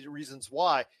on reasons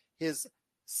why his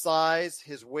size,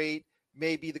 his weight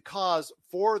may be the cause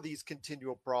for these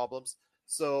continual problems.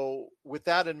 So, with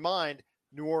that in mind,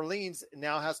 New Orleans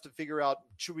now has to figure out: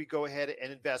 should we go ahead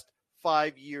and invest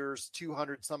 5 years,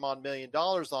 $200 some odd million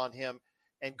on him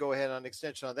and go ahead on an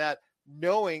extension on that,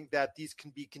 knowing that these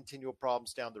can be continual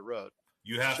problems down the road?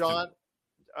 You have Sean,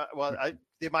 to.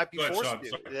 They might be forced Sean,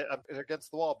 to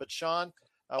against the wall. But Sean,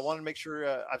 I want to make sure,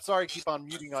 I'm sorry I keep on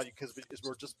muting on you because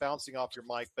we're just bouncing off your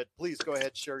mic, but please go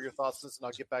ahead, share your thoughts, and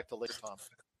I'll get back to later, Tom.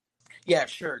 Yeah,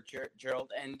 sure,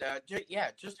 Gerald. And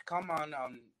just to come on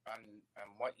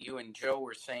what you and Joe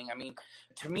were saying. I mean,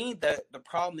 to me, the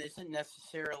problem isn't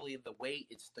necessarily the weight;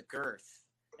 it's the girth.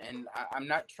 And I'm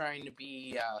not trying to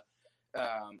be a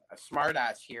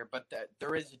smartass here, but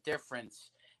there is a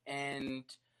difference. And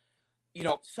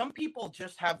some people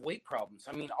just have weight problems.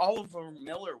 I mean, Oliver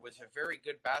Miller was a very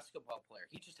good basketball player.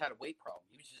 He just had a weight problem.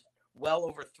 He was just well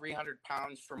over 300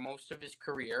 pounds for most of his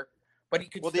career. But he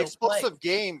could still the explosive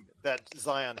play. Game that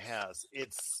Zion has,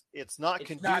 it's not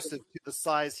conducive to the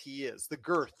size he is, the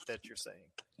girth that you're saying.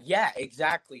 Yeah,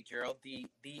 exactly, Gerald.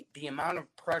 The amount of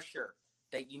pressure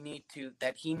that he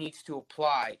needs to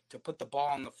apply to put the ball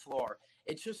on the floor,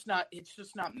 it's just not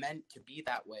meant to be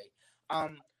that way.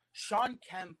 Sean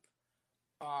Kemp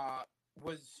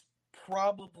was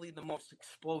probably the most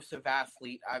explosive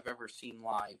athlete I've ever seen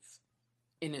live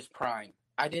in his prime.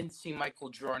 I didn't see Michael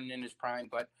Jordan in his prime,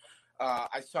 but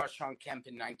I saw Sean Kemp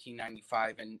in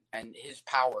 1995, and his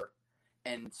power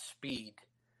and speed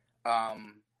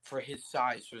for his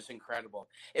size was incredible.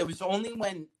 It was only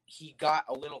when he got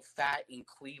a little fat in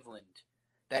Cleveland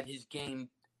that his game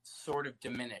sort of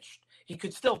diminished. He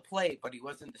could still play, but he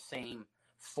wasn't the same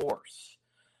force.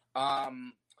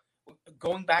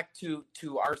 Going back to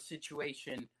our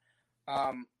situation,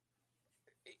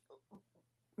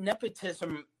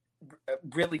 nepotism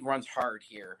really runs hard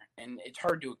here, and it's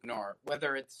hard to ignore,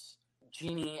 whether it's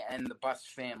Jeannie and the Buss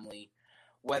family,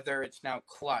 whether it's now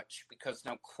Clutch, because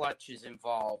now Clutch is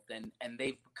involved, and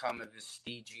they've become a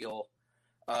vestigial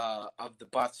of the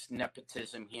Buss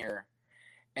nepotism here.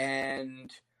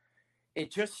 And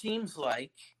it just seems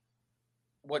like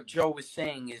what Joe was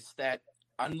saying is that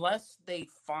unless they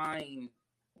find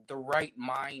the right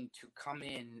mind to come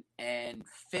in and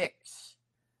fix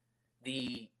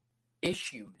the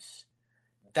issues,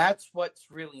 that's what's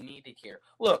really needed here.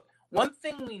 Look, one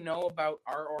thing we know about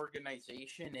our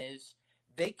organization is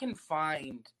they can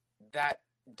find that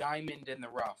diamond in the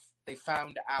rough. They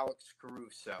found Alex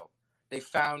Caruso. They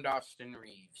found Austin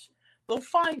Reeves. They'll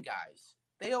find guys.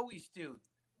 They always do.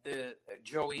 The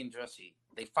Joey and Jesse.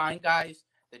 They find guys.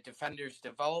 The defenders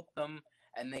develop them,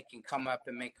 and they can come up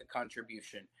and make a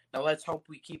contribution. Now let's hope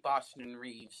we keep Austin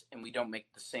Reeves and we don't make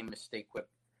the same mistake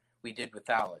we did with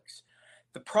Alex.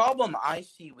 The problem I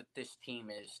see with this team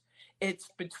is it's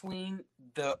between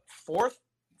the fourth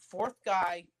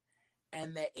guy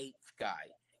and the eighth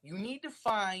guy. You need to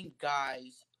find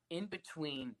guys in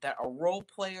between that are role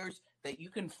players that you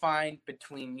can find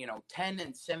between 10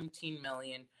 and 17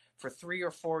 million for 3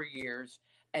 or 4 years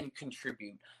and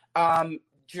contribute.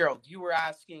 Gerald, you were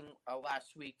asking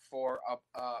last week for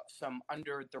some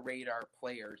under the radar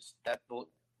players that the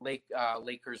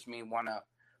Lakers may want to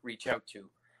reach out to.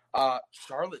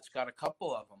 Charlotte's got a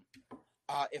couple of them.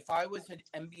 If I was an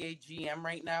NBA GM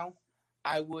right now,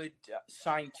 I would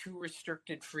sign 2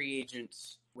 restricted free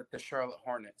agents with the Charlotte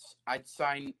Hornets. I'd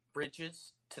sign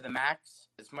Bridges to the max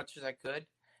as much as I could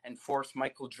and force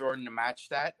Michael Jordan to match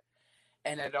that.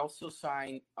 And I'd also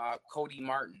sign Cody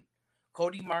Martin.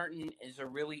 Cody Martin is a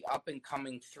really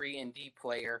up-and-coming 3-and-D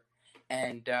player,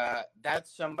 and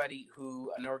that's somebody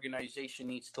who an organization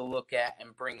needs to look at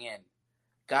and bring in.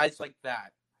 Guys like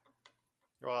that.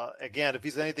 Well, again, if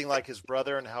he's anything like his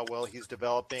brother and how well he's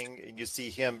developing, and you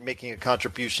see him making a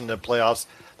contribution to playoffs,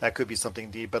 that could be something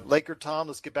deep. But Laker Tom,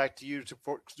 let's get back to you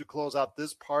to close out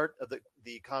this part of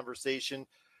the conversation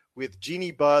with Jeannie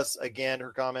Buss. Again,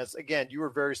 her comments. Again, you were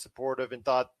very supportive and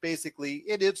thought basically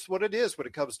it is what it is when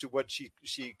it comes to what she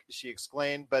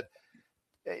explained. But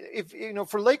if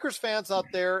for Lakers fans out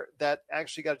there that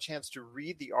actually got a chance to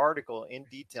read the article in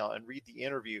detail and read the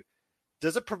interview,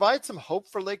 does it provide some hope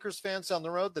for Lakers fans down the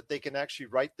road that they can actually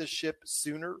right this ship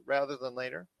sooner rather than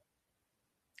later?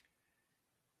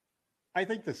 I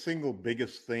think the single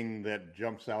biggest thing that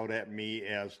jumps out at me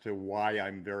as to why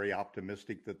I'm very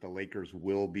optimistic that the Lakers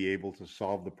will be able to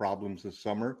solve the problems this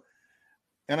summer,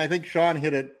 and I think Sean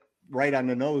hit it right on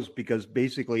the nose, because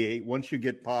basically once you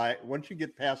get past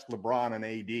LeBron and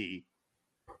AD,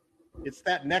 it's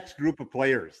that next group of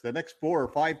players, the next 4 or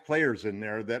 5 players in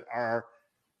there that are.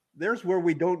 There's where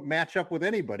we don't match up with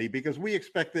anybody, because we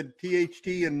expected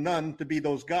THT and Nunn to be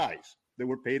those guys that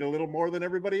were paid a little more than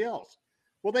everybody else.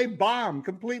 Well, they bombed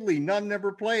completely. Nunn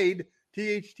never played.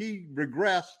 THT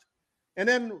regressed. And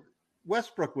then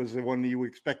Westbrook was the one you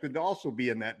expected to also be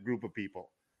in that group of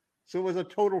people. So it was a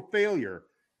total failure.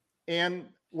 And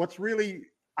what's really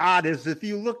odd is if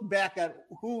you look back at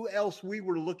who else we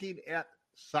were looking at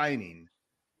signing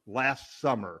last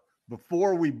summer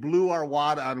before we blew our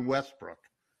wad on Westbrook,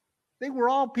 they were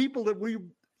all people that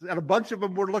a bunch of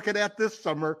them were looking at this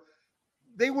summer.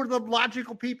 They were the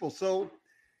logical people. So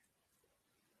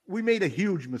we made a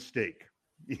huge mistake.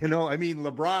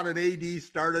 LeBron and AD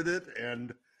started it,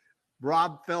 and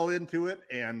Rob fell into it,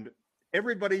 and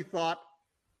everybody thought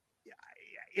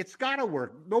it's got to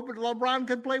work. Nobody, LeBron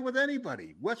can play with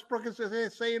anybody. Westbrook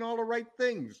is saying all the right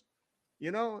things.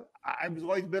 I've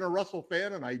always been a Russell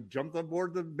fan, and I jumped on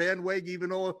board the bandwagon, even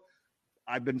though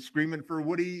I've been screaming for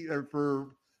Woody or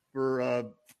for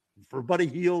Buddy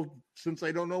Hield since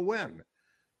I don't know when.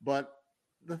 But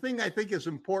the thing I think is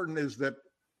important is that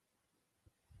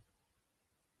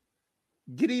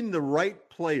getting the right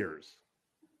players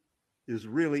is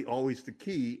really always the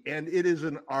key, and it is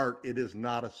an art. It is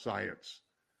not a science.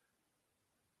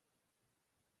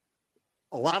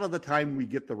 A lot of the time we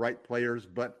get the right players,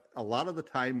 but a lot of the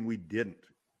time we didn't.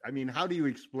 I mean, how do you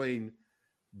explain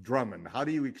Drummond? How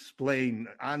do you explain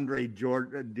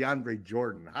DeAndre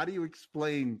Jordan? How do you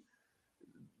explain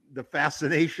the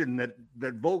fascination that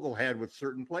Vogel had with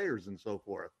certain players and so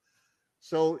forth?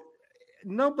 So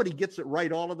nobody gets it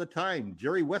right all of the time.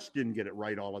 Jerry West didn't get it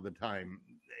right all of the time,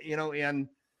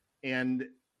 and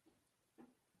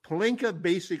Pelinka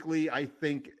basically, I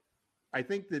think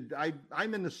that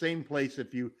I'm in the same place.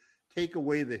 If you take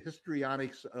away the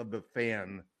histrionics of a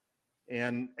fan,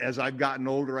 and as I've gotten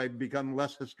older, I've become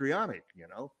less histrionic,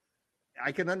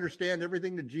 I can understand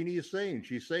everything that Jeannie is saying.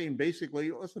 She's saying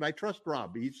basically, listen, I trust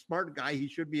Rob. He's a smart guy. He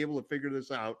should be able to figure this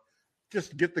out.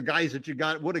 Just get the guys that you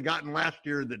would have gotten last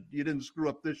year that you didn't screw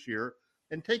up this year,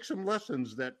 and take some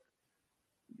lessons that,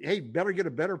 hey, better get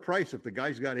a better price if the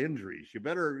guy's got injuries. You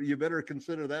better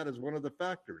consider that as one of the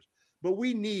factors. But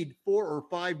we need 4 or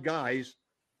 5 guys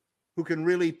who can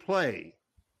really play,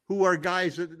 who are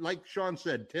guys that, like Sean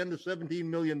said, $10 to $17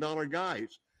 million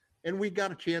guys. And we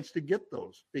got a chance to get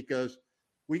those, because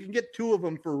we can get 2 of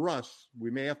them for Russ. We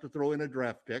may have to throw in a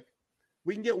draft pick.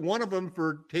 We can get 1 of them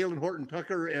for Taylor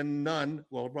Horton-Tucker and Nunn.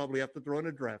 We'll probably have to throw in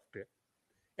a draft pick.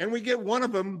 And we get 1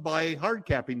 of them by hard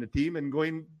capping the team and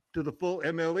going to the full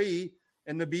MLE,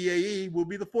 and the BAE will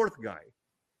be the 4th guy.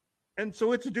 And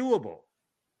so it's doable.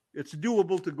 It's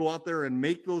doable to go out there and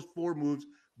make those 4 moves,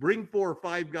 bring 4 or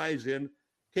 5 guys in,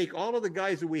 take all of the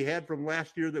guys that we had from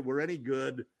last year that were any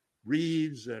good,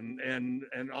 Reeves and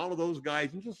all of those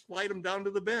guys, and just slide them down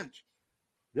to the bench.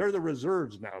 They're the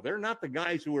reserves now. They're not the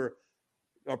guys who are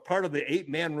part of the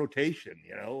 8-man rotation.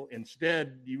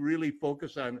 Instead, you really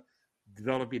focus on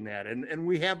developing that. And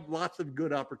we have lots of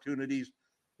good opportunities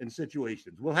and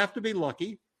situations. We'll have to be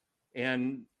lucky.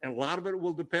 And a lot of it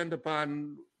will depend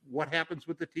upon what happens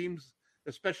with the teams,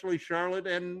 especially Charlotte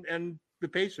and the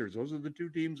Pacers. Those are the two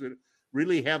teams that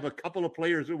really have a couple of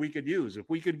players that we could use. If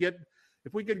we could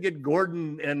get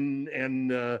Gordon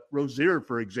and Rozier,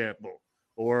 for example,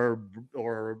 or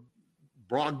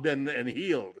Brogdon and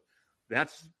Hield,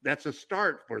 that's a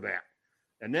start for that.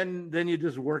 And then you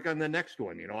just work on the next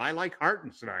one. I like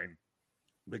Hartenstein,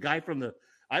 the guy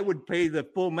I would pay the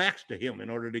full max to him in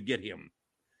order to get him.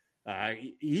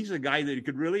 He's a guy that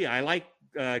could really. I like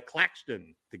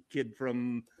Claxton, the kid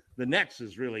from the Nets,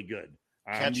 is really good.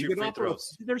 Can't shoot free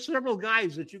throws. There's several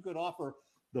guys that you could offer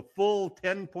the full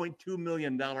 $10.2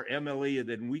 million MLE, and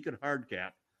then we could hard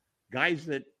cap guys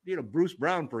that Bruce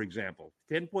Brown, for example,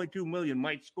 $10.2 million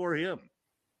might score him.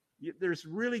 There's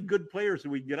really good players that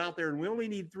we can get out there, and we only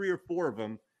need 3 or 4 of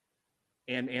them,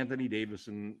 and Anthony Davis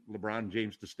and LeBron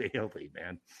James to stay healthy,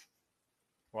 man.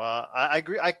 Well, I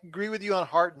agree. I agree with you on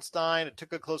Hartenstein. I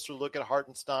took a closer look at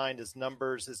Hartenstein. His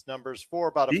numbers for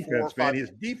about a defense, man.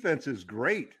 His defense is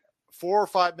great. $4 or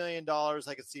 $5 million.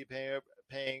 I could see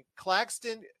paying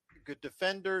Claxton, good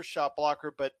defender, shot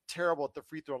blocker, but terrible at the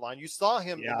free throw line. You saw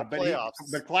him in the playoffs.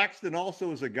 But Claxton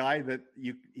also is a guy that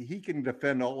he can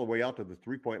defend all the way out to the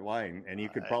 3-point line, and you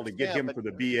could probably get him for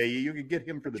the BAE. You could get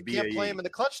him for the BAE. You can't play him in the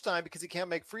clutch time because he can't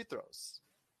make free throws.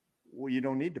 Well, you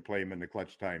don't need to play him in the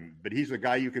clutch time, but he's a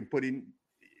guy you can put in.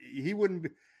 He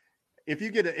wouldn't. If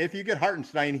you get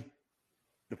Hartenstein,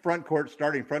 the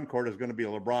starting front court is going to be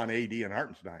LeBron, AD, and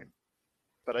Hartenstein.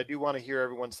 But I do want to hear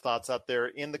everyone's thoughts out there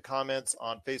in the comments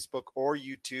on Facebook or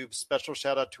YouTube. Special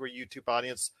shout out to our YouTube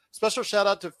audience. Special shout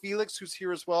out to Felix, who's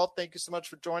here as well. Thank you so much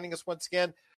for joining us once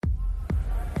again.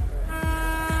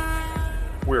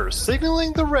 We're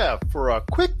signaling the ref for a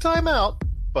quick timeout,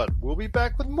 but we'll be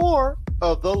back with more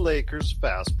of the Lakers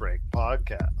Fast Break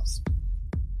podcast.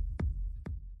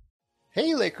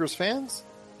 Hey, Lakers fans.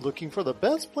 Looking for the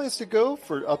best place to go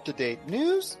for up-to-date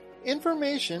news,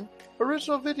 information,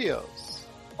 original videos,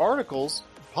 articles,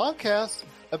 podcasts,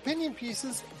 opinion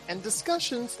pieces, and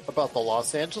discussions about the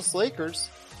Los Angeles Lakers?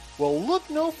 Well, look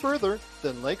no further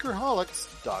than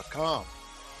Lakerholics.com.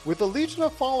 With a legion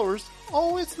of followers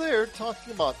always there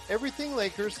talking about everything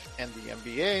Lakers and the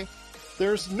NBA,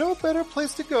 there's no better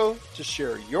place to go to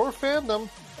share your fandom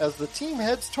as the team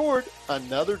heads toward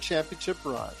another championship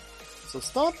run. So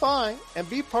stop by and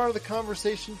be part of the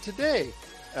conversation today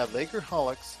at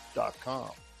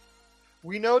Lakerholics.com.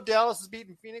 We know Dallas is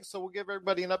beating Phoenix, so we'll give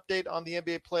everybody an update on the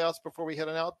NBA playoffs before we head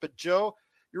on out. But Joe,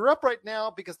 you're up right now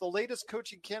because the latest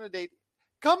coaching candidate,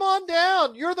 come on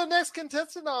down. You're the next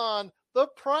contestant on. The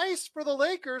price for the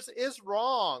Lakers is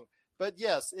wrong. But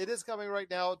yes, it is coming right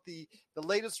now. The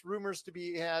latest rumors to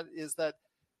be had is that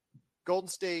Golden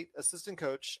State assistant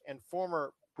coach and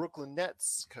former Brooklyn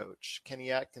Nets coach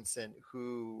Kenny Atkinson,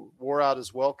 who wore out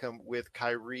his welcome with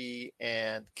Kyrie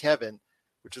and Kevin,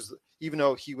 which is, even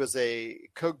though he was a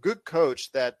good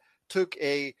coach that took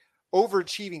a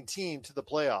overachieving team to the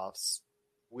playoffs,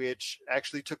 which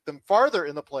actually took them farther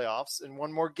in the playoffs and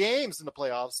won more games in the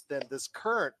playoffs than this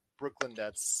current Brooklyn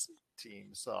Nets team.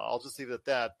 So I'll just leave it at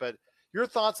that. But your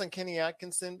thoughts on Kenny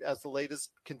Atkinson as the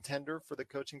latest contender for the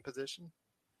coaching position?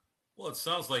 Well, it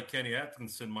sounds like Kenny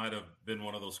Atkinson might have been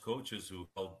one of those coaches who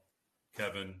held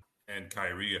Kevin and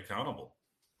Kyrie accountable.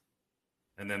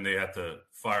 And then they had to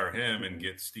fire him and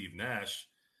get Steve Nash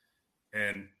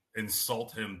and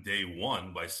insult him day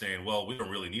one by saying, well, we don't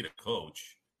really need a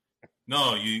coach.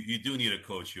 No, you do need a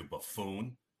coach, you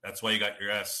buffoon. That's why you got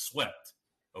your ass swept.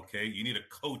 Okay? You need a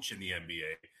coach in the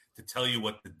NBA to tell you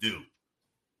what to do.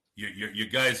 You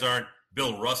guys aren't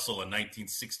Bill Russell in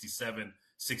 1967,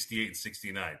 68, and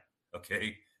 69.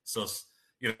 Okay? So,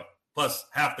 plus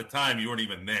half the time you weren't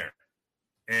even there.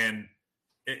 And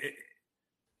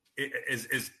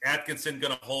is Atkinson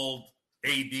going to hold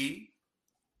AD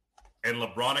and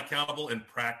LeBron accountable in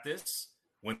practice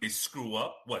when they screw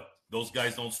up? What? Those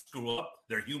guys don't screw up.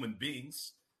 They're human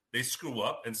beings. They screw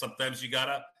up, and sometimes you got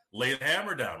to lay the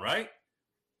hammer down, right?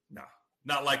 No,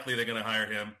 not likely they're going to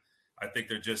hire him. I think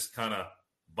they're just kind of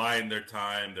buying their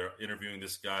time. They're interviewing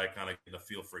this guy, kind of getting a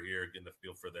feel for here, getting a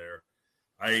feel for there.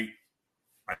 I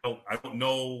don't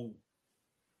know.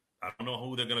 I don't know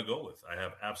who they're going to go with. I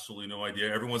have absolutely no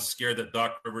idea. Everyone's scared that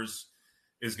Doc Rivers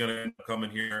is going to come in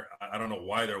here. I don't know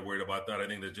why they're worried about that. I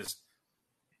think they're just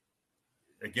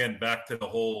again, back to the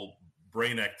whole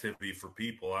brain activity for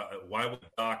people. Why would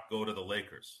Doc go to the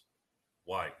Lakers?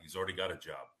 Why? He's already got a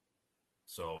job.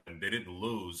 So, and they didn't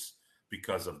lose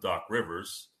because of Doc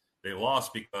Rivers. They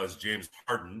lost because James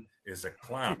Harden is a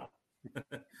clown.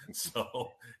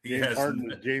 So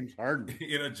James Harden.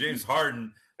 You know, James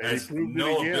Harden has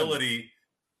no ability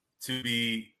to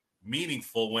be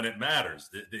meaningful when it matters.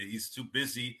 He's too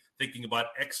busy thinking about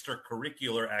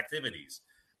extracurricular activities.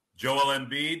 Joel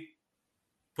Embiid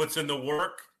puts in the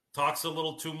work, talks a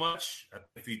little too much.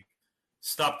 If he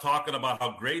stopped talking about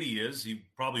how great he is, he'd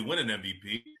probably win an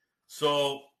MVP.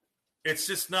 So it's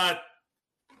just not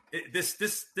this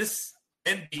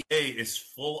NBA is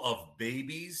full of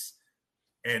babies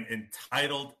and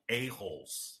entitled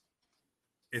a-holes.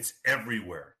 It's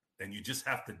everywhere, and you just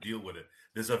have to deal with it.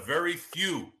 There's a very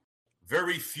few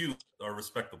are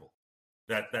respectable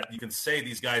that you can say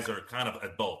these guys are kind of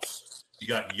adults. You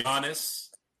got Giannis.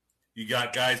 You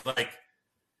got guys like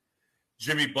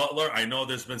Jimmy Butler. I know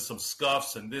there's been some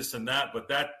scuffs and this and that, but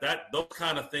those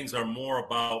kind of things are more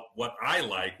about what I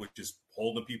like, which is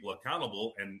holding people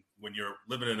accountable. And when you're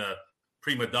living in a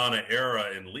prima donna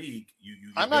era in league,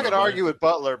 I'm not going to argue with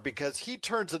Butler because he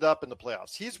turns it up in the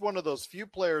playoffs. He's one of those few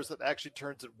players that actually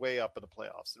turns it way up in the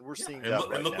playoffs, and we're seeing that.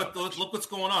 And look what's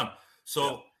going on.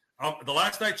 So the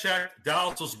last I checked,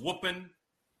 Dallas was whooping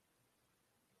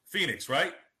Phoenix,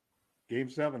 right? Game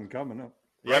 7 coming up.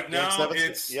 Right now,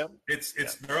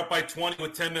 it's they're up by 20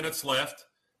 with 10 minutes left.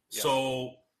 Yep.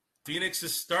 So Phoenix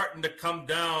is starting to come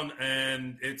down,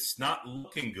 and it's not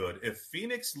looking good. If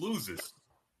Phoenix loses,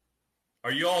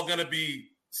 are you all going to be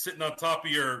sitting on top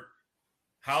of your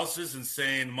houses and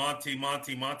saying, Monty,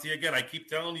 Monty, Monty again? I keep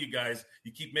telling you guys,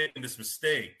 you keep making this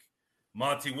mistake.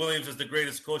 Monty Williams is the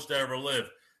greatest coach that ever lived.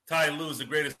 Ty Lue is the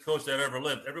greatest coach that ever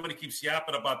lived. Everybody keeps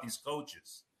yapping about these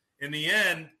coaches. In the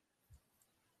end,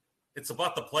 it's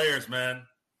about the players, man.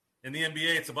 In the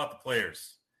NBA, it's about the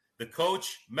players. The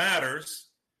coach matters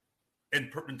in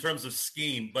terms of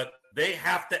scheme, but they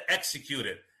have to execute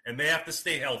it, and they have to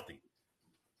stay healthy.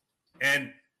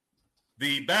 And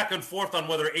the back and forth on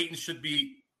whether Ayton should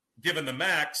be given the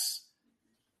max,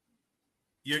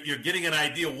 you're getting an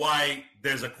idea why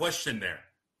there's a question there.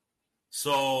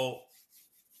 So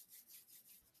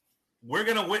we're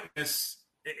going to witness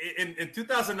in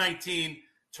 2019,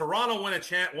 Toronto won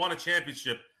a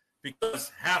championship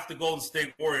because half the Golden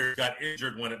State Warriors got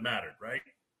injured when it mattered, right?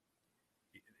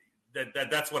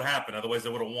 That's what happened. Otherwise, they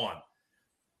would have won.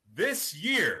 This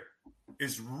year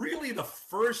is really the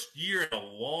first year in a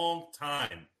long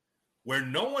time where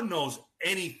no one knows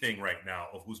anything right now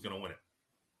of who's going to win it.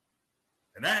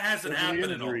 And that hasn't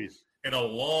happened in a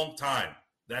long time.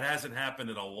 That hasn't happened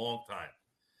in a long time.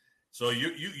 So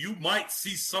you might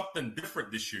see something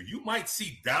different this year. You might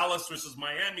see Dallas versus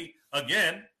Miami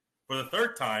again for the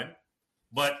third time,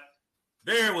 but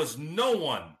there was no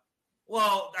one.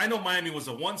 Well, I know Miami was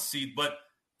a 1 seed, but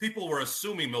people were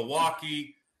assuming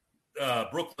Milwaukee,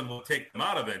 Brooklyn will take them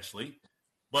out eventually.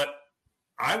 But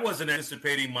I wasn't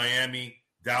anticipating Miami,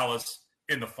 Dallas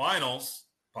in the finals,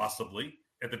 possibly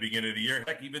at the beginning of the year,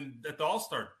 heck, even at the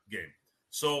All-Star game.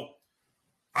 So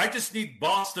I just need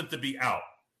Boston to be out.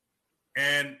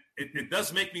 And it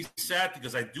does make me sad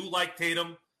because I do like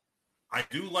Tatum. I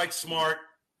do like Smart.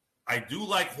 I do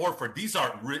like Horford. These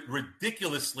are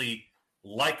ridiculously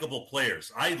likable players.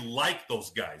 I like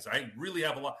those guys. I really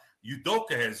have a lot.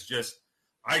 Udoka has just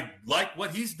 – I like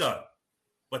what he's done.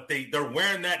 But they're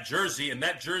wearing that jersey, and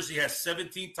that jersey has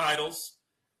 17 titles.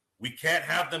 We can't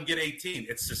have them get 18.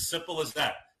 It's as simple as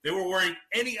that. They were wearing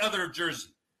any other jersey,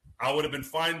 I would have been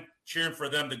fine cheering for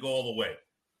them to go all the way.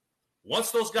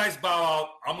 Once those guys bow out,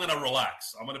 I'm going to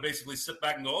relax. I'm going to basically sit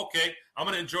back and go, okay, I'm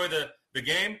going to enjoy the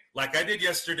game like I did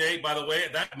yesterday. By the way,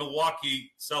 that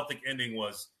Milwaukee Celtic ending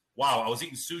was, wow. I was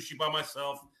eating sushi by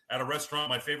myself at a restaurant,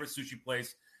 my favorite sushi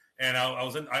place, and I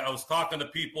was talking to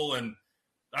people, and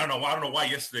I don't know why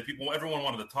yesterday everyone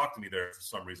wanted to talk to me there for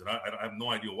some reason. I have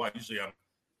no idea why. Usually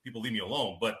people leave me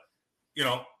alone, but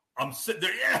I'm sitting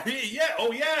there,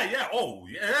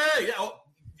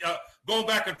 going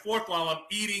back and forth while I'm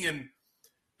eating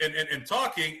and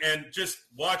talking, and just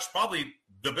watch probably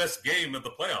the best game of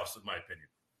the playoffs, in my opinion.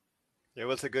 It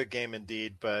was a good game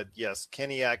indeed, but yes,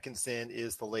 Kenny Atkinson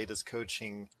is the latest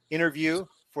coaching interview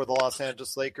for the Los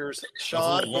Angeles Lakers. Sean, that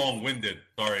was a little long-winded.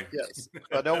 Sorry. Yes,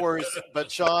 but no worries. But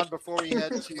Sean, before we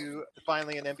head to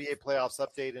finally an NBA playoffs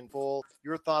update in full,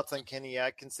 your thoughts on Kenny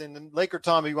Atkinson, and Laker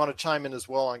Tom, if you want to chime in as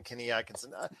well on Kenny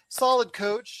Atkinson. Solid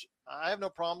coach. I have no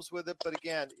problems with it, but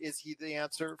again, is he the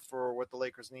answer for what the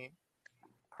Lakers need?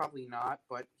 Probably not,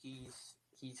 but he's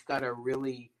got a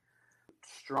really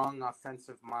strong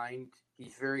offensive mind.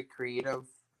 He's very creative.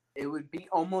 It would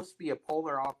almost be a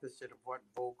polar opposite of what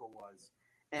Vogel was.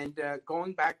 And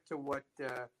going back to what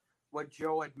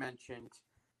Joe had mentioned,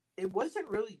 it wasn't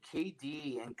really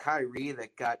KD and Kyrie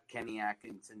that got Kenny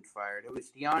Atkinson fired. It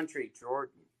was DeAndre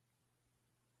Jordan.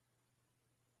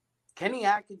 Kenny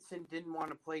Atkinson didn't want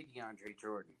to play DeAndre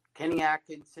Jordan. Kenny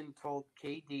Atkinson told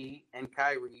KD and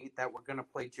Kyrie that we're going to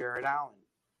play Jared Allen.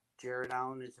 Jared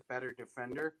Allen is a better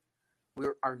defender.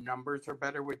 Our numbers are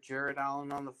better with Jared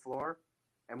Allen on the floor,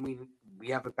 and we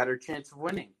have a better chance of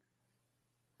winning.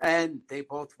 And they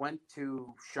both went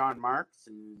to Sean Marks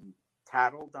and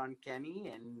tattled on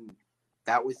Kenny, and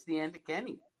that was the end of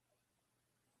Kenny.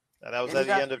 And that was at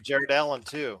the end of Jared Allen,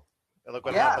 too. And look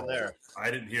what happened there.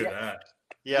 I didn't hear that.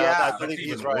 Yeah, I believe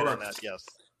he's right on that, yes.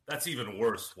 That's even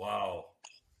worse. Wow.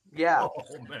 Yeah.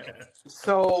 Oh, man.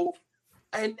 So,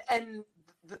 and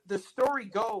the story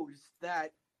goes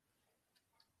that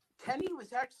Kenny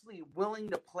was actually willing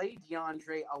to play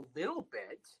DeAndre a little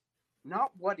bit.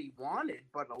 Not what he wanted,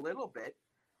 but a little bit.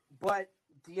 But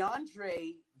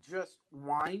DeAndre just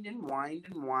whined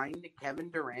to Kevin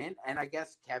Durant. And I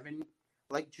guess Kevin,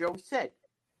 like Joe said,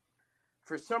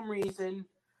 for some reason,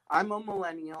 I'm a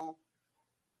millennial.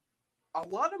 A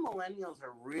lot of millennials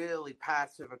are really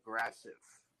passive aggressive.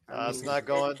 Let's not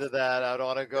go into that. I don't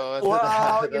want to go into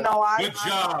that. Good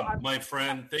job, my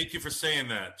friend. Thank you for saying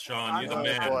that, Sean. You're the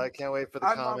man. Boy, I can't wait for the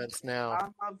comments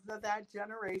now. I'm of that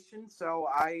generation, so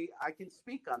I can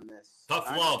speak on this.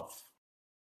 Tough love.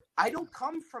 I don't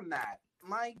come from that.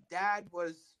 My dad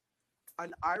was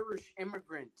an Irish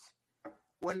immigrant.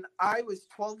 When I was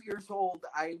 12 years old,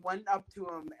 I went up to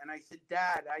him and I said,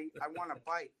 Dad, I want a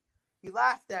bike. He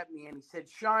laughed at me and he said,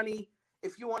 Shawnee,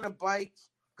 if you want a bike,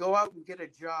 go out and get a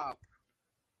job.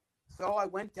 So I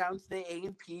went down to the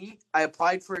A&P. I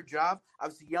applied for a job. I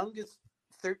was the youngest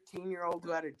 13-year-old who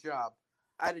had a job.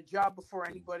 I had a job before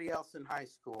anybody else in high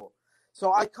school.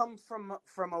 So I come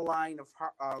from a line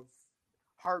of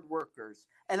hard workers.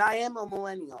 And I am a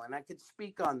millennial, and I could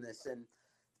speak on this. And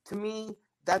to me,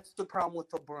 that's the problem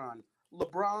with LeBron.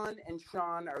 LeBron and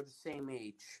Sean are the same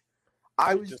age.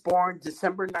 I was born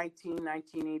December 19,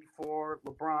 1984.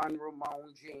 LeBron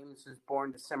Ramon James was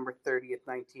born December 30th,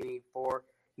 1984.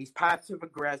 He's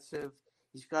passive-aggressive.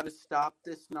 He's got to stop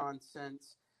this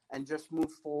nonsense and just move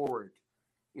forward.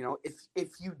 You know,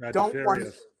 if you don't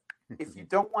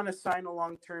want to sign a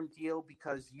long-term deal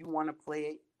because you want to play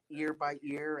it year by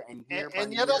year and year by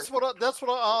year. That's what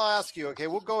I'll ask you. Okay,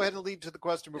 we'll go ahead and lead to the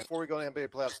question before we go to NBA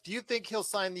playoffs. Do you think he'll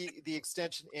sign the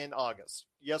extension in August?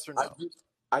 Yes or no?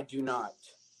 I do not.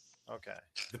 Okay.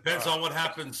 Depends on what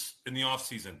happens in the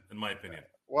offseason, in my opinion.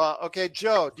 Well, okay,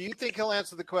 Joe, do you think he'll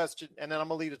answer the question? And then I'm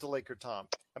going to lead it to Laker Tom.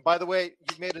 And by the way,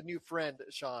 you've made a new friend,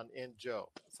 Sean, in Joe.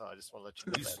 So I just want to let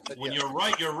you know that. But when you're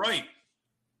right, you're right.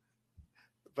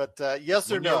 But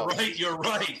yes or no? You're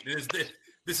right.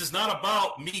 This is not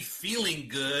about me feeling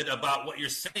good about what you're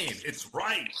saying. It's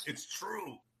right. It's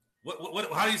true.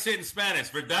 What? How do you say it in Spanish?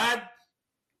 ¿Verdad?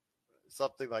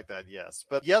 Something like that, yes.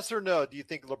 But yes or no, do you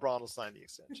think LeBron will sign the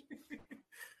extension?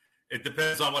 It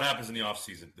depends on what happens in the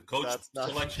offseason. The coach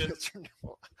selection. Yes or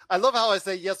no. I love how I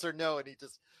say yes or no, and he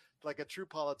just, like a true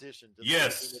politician, just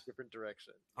yes. in a different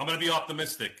direction. I'm going to be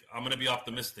optimistic.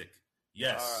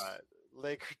 Yes. All right.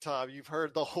 Laker Tom, you've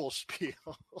heard the whole spiel.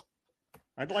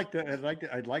 I'd like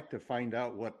to find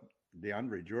out what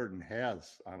DeAndre Jordan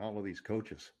has on all of these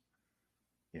coaches.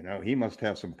 You know, he must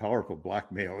have some powerful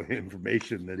blackmail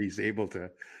information that he's able to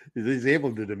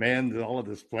demand all of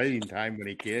this playing time when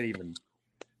he can't even.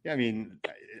 I mean,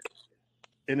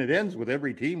 and it ends with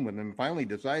every team with them finally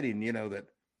deciding, that,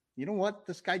 you know what,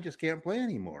 this guy just can't play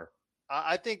anymore.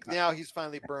 I think now he's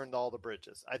finally burned all the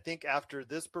bridges. I think after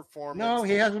this performance. No,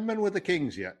 he hasn't been with the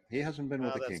Kings yet. He hasn't been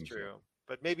with the Kings. That's true. Yet.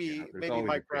 But maybe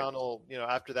Mike Brown will,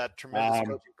 after that tremendous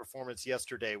coaching performance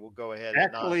yesterday, will go ahead.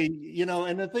 Actually,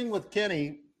 and the thing with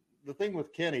Kenny,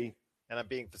 and I'm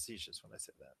being facetious when I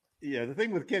say that. Yeah, the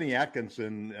thing with Kenny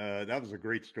Atkinson, that was a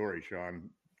great story, Sean.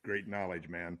 Great knowledge,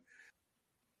 man.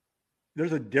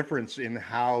 There's a difference in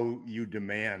how you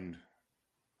demand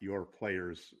your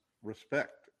players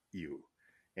respect you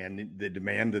and the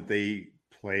demand that they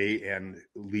play and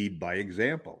lead by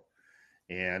example.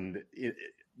 And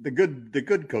the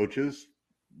good coaches,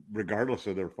 regardless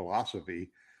of their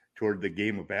philosophy toward the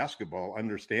game of basketball,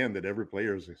 understand that every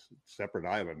player is a separate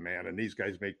island, man. And these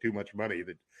guys make too much money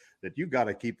that you've got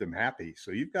to keep them happy.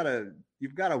 So you've got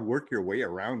to work your way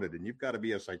around it, and you've got to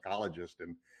be a psychologist.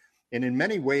 And in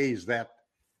many ways, that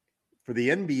for the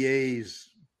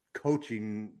NBA's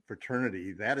coaching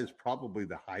fraternity, that is probably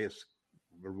the highest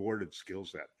rewarded skill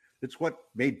set. It's what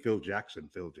made Phil Jackson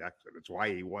Phil Jackson. It's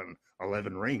why he won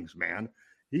 11 rings, man.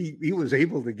 He was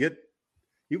able to get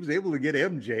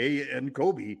MJ and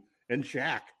Kobe and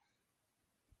Shaq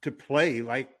to play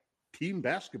like team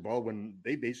basketball when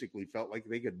they basically felt like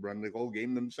they could run the whole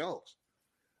game themselves.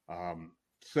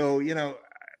 So, you know,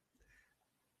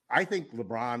 I think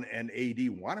LeBron and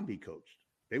AD want to be coached.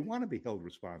 They want to be held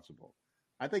responsible.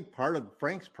 I think part of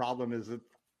Frank's problem is that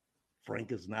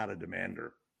Frank is not a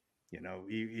demander. You know,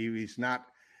 he's not.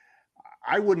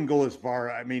 I wouldn't go as far.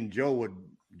 I mean, Joe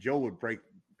would break.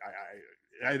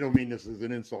 I don't mean this as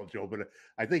an insult, Joe, but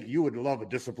I think you would love a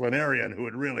disciplinarian who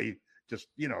would really just,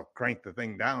 you know, crank the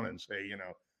thing down and say, you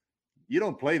know, you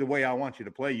don't play the way I want you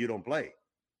to play, you don't play.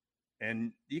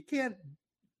 And you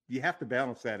have to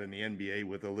balance that in the NBA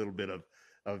with a little bit of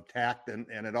tact, and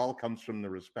it all comes from the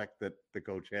respect that the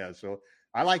coach has. So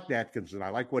I like Atkinson. I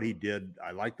like what he did.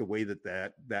 I like the way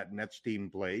that Nets team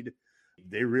played.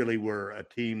 They really were a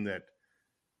team that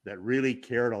really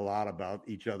cared a lot about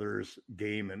each other's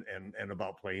game and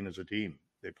about playing as a team.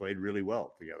 They played really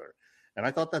well together. And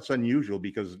I thought that's unusual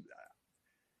because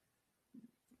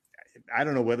I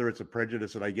don't know whether it's a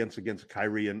prejudice that I guess against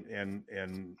Kyrie and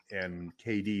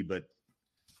KD, but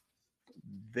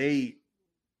those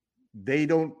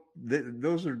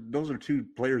are two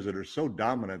players that are so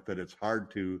dominant that it's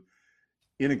hard to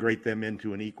integrate them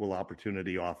into an equal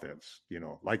opportunity offense, you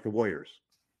know, like the Warriors,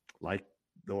 like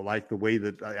the way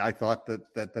that I thought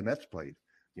that the Nets played.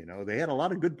 You know, they had a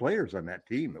lot of good players on that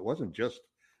team. It wasn't just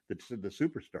the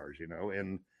superstars, you know.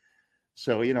 And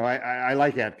so, you know, I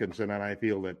like Atkinson, and I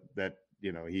feel that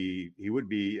you know, he would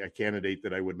be a candidate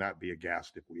that I would not be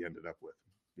aghast if we ended up with,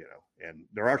 you know. And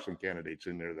there are some candidates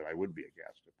in there that I would be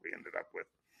aghast if we ended up with.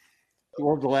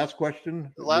 What was the last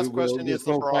question? The last question is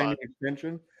LeBron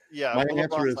extension. Yeah,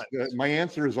 my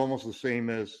answer is almost the same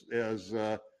as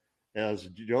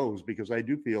Joe's, because I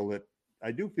do feel that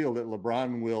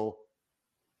LeBron will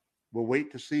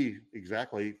wait to see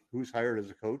exactly who's hired as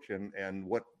a coach and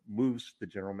what moves the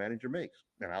general manager makes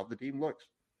and how the team looks.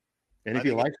 And if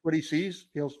he likes what he sees,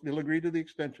 he'll agree to the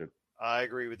extension. I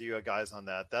agree with you guys on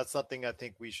that. That's something I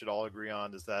think we should all agree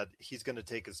on, is that he's going to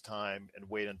take his time and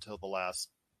wait until the last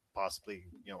possibly,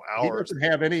 you know, hours. He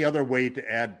doesn't have any other way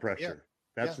to add pressure.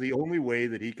 Yeah. That's the only way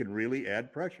that he can really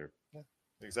add pressure. Yeah.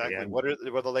 Exactly. And what are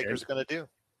the Lakers going to do?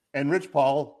 And Rich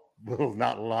Paul will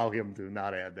not allow him to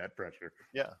not add that pressure.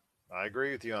 Yeah, I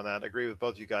agree with you on that. I agree with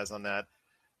both of you guys on that.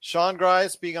 Sean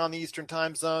Grice being on the Eastern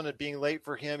time zone and being late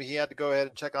for him, he had to go ahead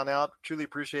and check on out. Truly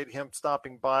appreciate him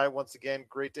stopping by. Once again,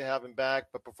 great to have him back.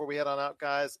 But before we head on out,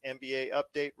 guys, NBA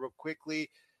update real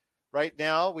quickly. Right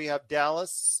now, we have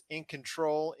Dallas in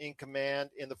control, in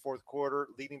command in the fourth quarter,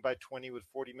 leading by 20 with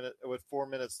 4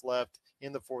 minutes left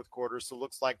in the fourth quarter. So it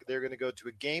looks like they're going to go to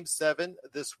a Game 7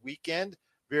 this weekend.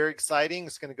 Very exciting.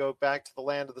 It's going to go back to the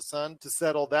land of the sun to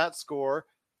settle that score.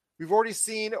 We've already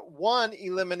seen one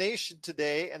elimination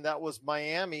today, and that was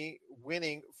Miami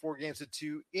winning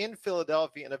 4-2 in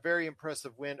Philadelphia, and a very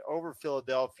impressive win over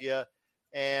Philadelphia.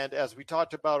 And as we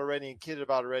talked about already and kidded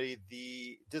about already,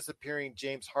 the disappearing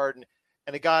James Harden,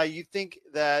 and a guy you think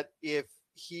that if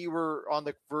he were on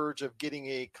the verge of getting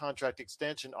a contract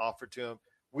extension offered to him,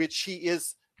 which he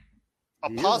is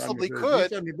possibly could.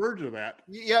 He's on the verge of that.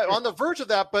 Yeah, on the verge of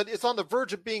that, but it's on the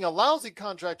verge of being a lousy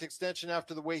contract extension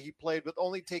after the way he played, with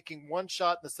only taking one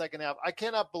shot in the second half. I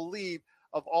cannot believe,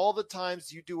 of all the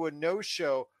times you do a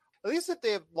no-show, at least if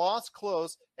they have lost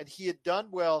close and he had done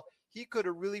well, he could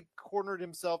have really cornered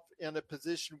himself in a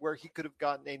position where he could have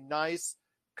gotten a nice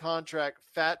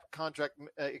fat contract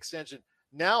extension.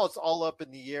 Now it's all up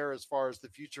in the air as far as the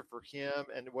future for him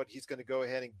and what he's going to go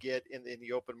ahead and get in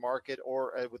the open market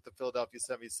or with the Philadelphia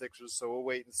 76ers. So we'll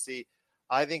wait and see.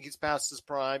 I think he's past his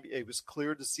prime. It was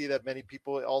clear to see that many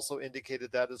people also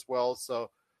indicated that as well.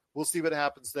 So we'll see what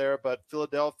happens there. But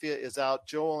Philadelphia is out.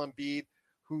 Joel Embiid,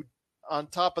 who on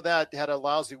top of that had a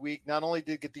lousy week, not only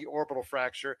did get the orbital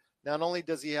fracture, not only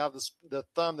does he have the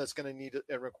thumb that's going to need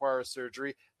and require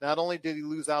surgery, not only did he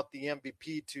lose out the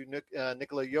MVP to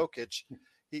Nikola Jokic,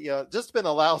 he just been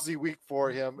a lousy week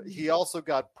for him. He also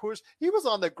got pushed. He was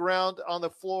on the ground, on the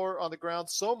floor, on the ground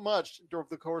so much during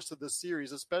the course of the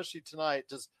series, especially tonight.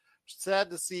 Just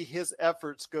sad to see his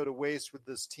efforts go to waste with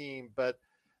this team, but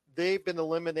they've been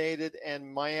eliminated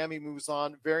and Miami moves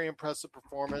on. Very impressive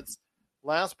performance.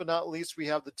 Last but not least, we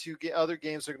have the two other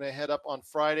games that are going to head up on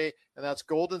Friday, and that's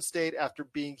Golden State after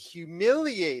being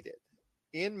humiliated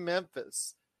in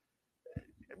Memphis.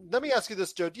 Let me ask you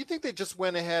this, Joe. Do you think they just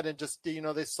went ahead and just,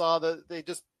 they saw they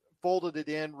just folded it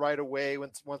in right away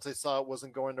once they saw it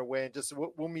wasn't going their way and just,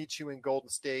 we'll meet you in Golden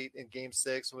State in Game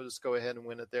 6, and we'll just go ahead and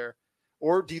win it there?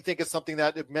 Or do you think it's something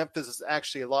that Memphis is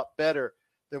actually a lot better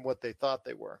than what they thought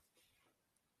they were?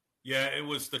 Yeah, it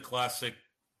was the classic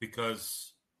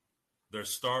because their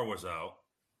star was out.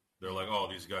 They're like, oh,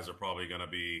 these guys are probably going to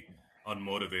be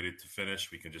unmotivated to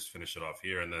finish. We can just finish it off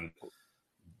here. And then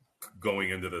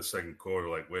going into the second quarter,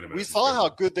 like, wait a minute. We saw how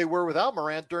good they were without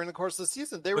Morant during the course of the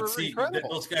season. They were incredible.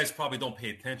 Those guys probably don't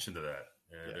pay attention to that.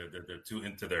 They're too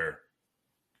into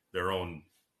their own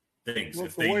things. Well,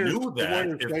 if they knew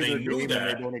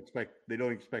that, they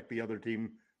don't expect the other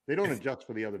team. They don't adjust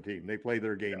for the other team. They play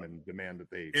their game and demand that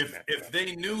they. If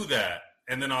they knew that,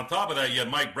 and then on top of that, you had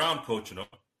Mike Brown coaching them.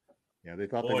 Yeah, they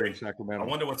thought they were in Sacramento. I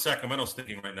wonder what Sacramento's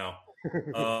thinking right now.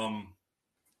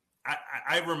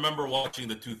 I remember watching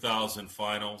the 2000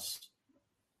 finals.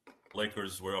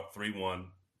 Lakers were up 3-1,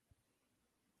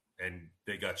 and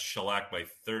they got shellacked by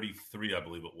 33, I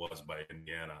believe it was, by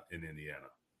Indiana.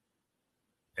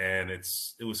 And it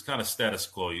was kind of status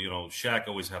quo. You know, Shaq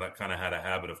always had a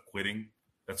habit of quitting.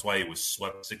 That's why he was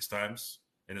swept 6 times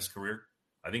in his career.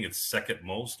 I think it's second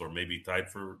most, or maybe tied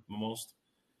for most.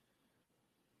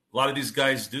 A lot of these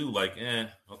guys do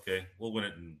okay, we'll win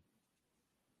it in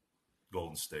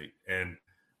Golden State. And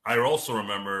I also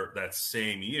remember that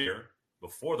same year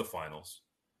before the finals,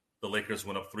 the Lakers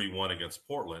went up 3-1 against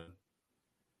Portland,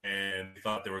 and they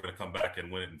thought they were going to come back and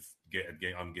win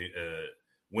it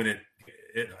win it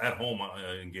at home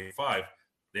in Game 5.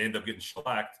 They end up getting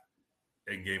shellacked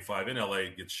in Game 5 in LA,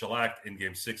 get shellacked in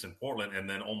Game 6 in Portland, and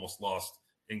then almost lost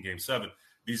in Game 7.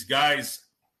 These guys,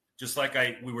 just like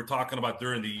we were talking about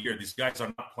during the year, these guys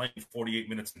are not playing 48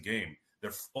 minutes a game.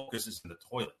 Their focus is in the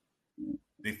toilet.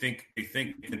 They think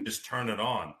they can just turn it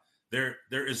on. There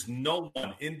is no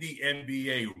one in the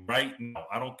NBA right now.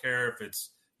 I don't care if it's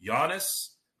Giannis.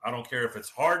 I don't care if it's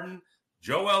Harden,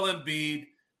 Joel Embiid,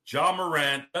 Ja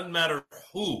Morant. Doesn't matter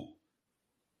who.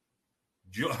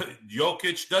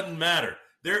 Jokic, doesn't matter.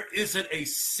 There isn't a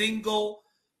single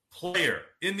player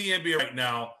in the NBA right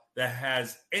now that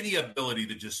has any ability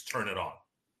to just turn it on.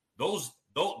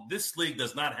 This league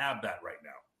does not have that right now.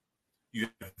 You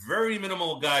have very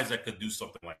minimal guys that could do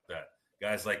something like that.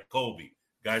 Guys like Kobe,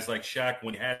 guys like Shaq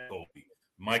when he had Kobe,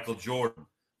 Michael Jordan,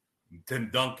 Tim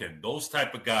Duncan. Those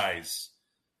type of guys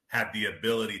had the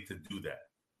ability to do that.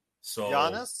 So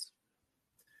Giannis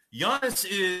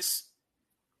is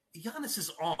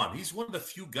on. He's one of the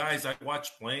few guys I watch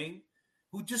playing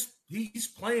who he's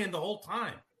playing the whole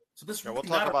time. So this we'll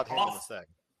talk about him in a sec.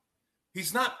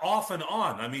 He's not off and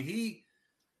on. I mean,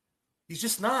 he's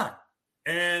just not.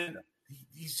 And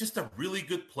he's just a really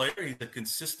good player. He's a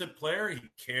consistent player. He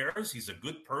cares. He's a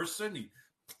good person.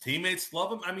 Teammates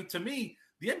love him. I mean, to me,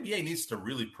 the NBA needs to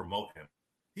really promote him.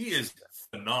 He is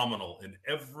phenomenal in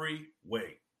every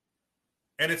way.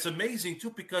 And it's amazing,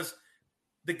 too, because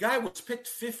the guy was picked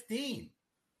 15.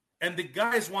 And the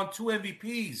guy's won 2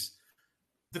 MVPs,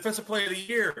 Defensive Player of the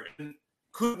Year, and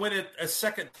could win it a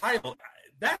second title.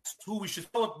 That's who we should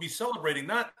be celebrating,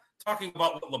 not talking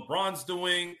about what LeBron's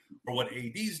doing or what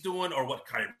AD's doing or what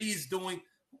Kyrie's doing.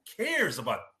 Who cares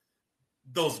about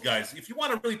those guys? If you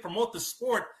want to really promote the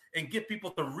sport and get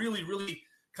people to really, really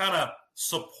kind of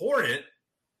support it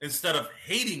instead of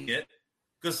hating it,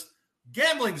 because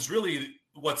gambling is really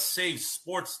what saves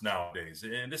sports nowadays.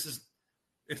 And it's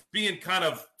being kind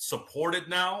of supported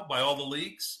now by all the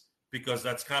leagues because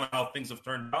that's kind of how things have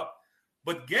turned out.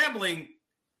 But gambling,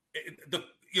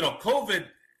 COVID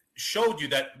showed you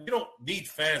that we don't need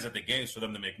fans at the games for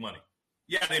them to make money.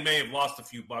 Yeah, they may have lost a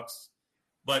few bucks,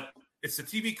 but it's the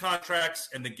TV contracts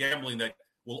and the gambling that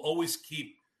will always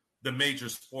keep the major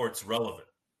sports relevant.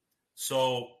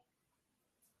 So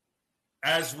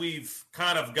as we've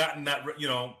kind of gotten that,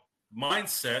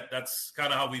 mindset, that's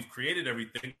kind of how we've created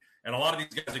everything. And a lot of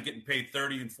these guys are getting paid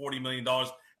 $30 and $40 million.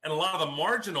 And a lot of the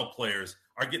marginal players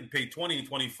are getting paid 20 and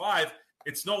 25.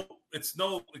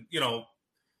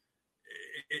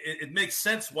 It makes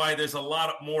sense why there's a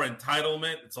lot more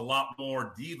entitlement. It's a lot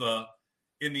more diva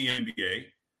in the NBA.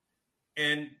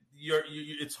 And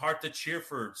it's hard to cheer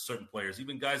for certain players,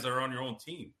 even guys that are on your own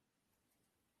team.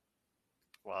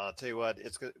 Well, I'll tell you what,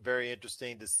 it's very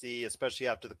interesting to see, especially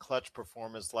after the clutch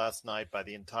performance last night by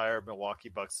the entire Milwaukee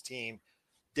Bucks team.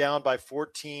 Down by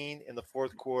 14 in the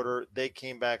fourth quarter, they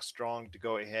came back strong to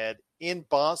go ahead in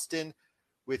Boston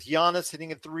with Giannis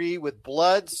hitting a 3 with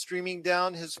blood streaming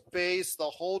down his face, the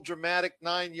whole dramatic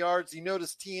 9 yards. You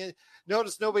noticed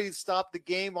nobody stopped the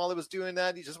game while he was doing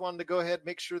that. He just wanted to go ahead and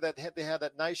make sure that they had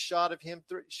that nice shot of him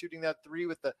shooting that 3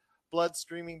 with the blood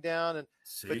streaming down.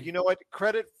 But you know what?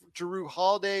 Credit for Jrue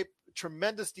Holiday,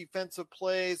 tremendous defensive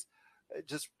plays,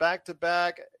 just back to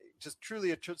back, just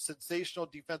truly a sensational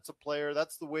defensive player.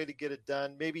 That's the way to get it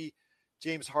done. Maybe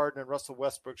James Harden and Russell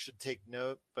Westbrook should take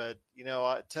note. But,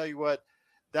 I tell you what,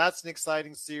 that's an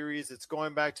exciting series. It's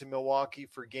going back to Milwaukee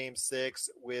for Game 6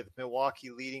 with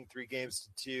Milwaukee leading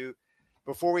 3-2.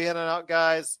 Before we head on out,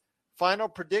 guys, final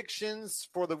predictions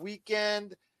for the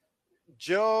weekend.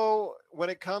 Joe, when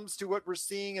it comes to what we're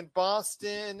seeing in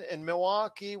Boston and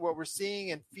Milwaukee, what we're seeing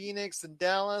in Phoenix and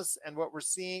Dallas, and what we're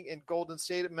seeing in Golden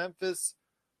State and Memphis,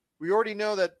 we already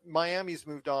know that Miami's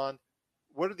moved on.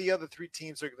 What are the other 3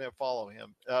 teams that are going to follow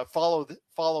him?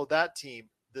 Follow that team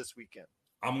this weekend.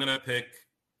 I'm going to pick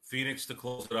Phoenix to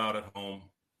close it out at home.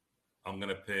 I'm going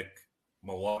to pick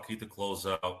Milwaukee to close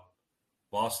out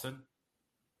Boston,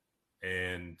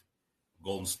 and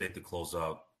Golden State to close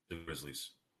out the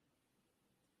Grizzlies.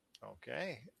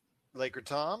 Okay. Laker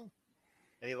Tom,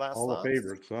 any last All thoughts? the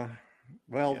favorites, huh?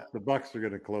 Well, Yeah. the Bucks are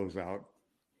going to close out.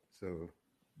 So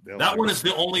that one is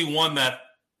the only one that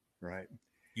right.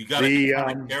 you got to be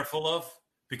kind of careful of,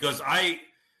 because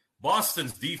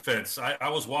Boston's defense, I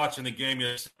was watching the game,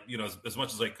 as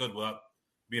much as I could without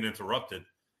being interrupted.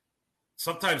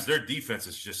 Sometimes their defense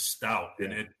is just stout,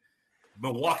 and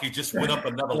Milwaukee just went up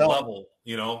another level,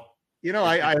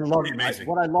 I love amazing.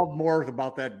 what I love more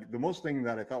about that. The most thing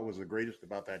that I thought was the greatest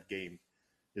about that game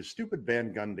is stupid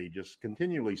Van Gundy just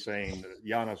continually saying that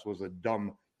Giannis was a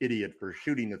dumb idiot for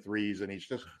shooting the threes, and he's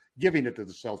just giving it to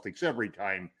the Celtics every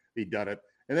time he done it.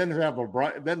 And then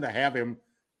to have him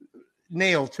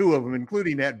nail 2 of them,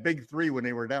 including that big 3 when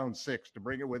they were down 6 to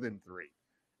bring it within 3,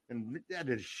 and that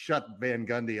just shut Van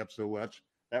Gundy up so much.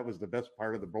 That was the best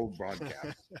part of the whole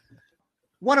broadcast.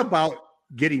 What about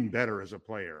getting better as a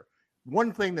player?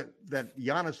 One thing that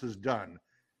Giannis has done,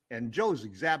 and Joe's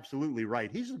absolutely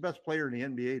right, he's the best player in the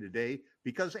NBA today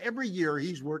because every year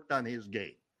he's worked on his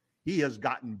game. He has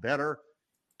gotten better,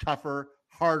 tougher,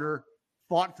 harder,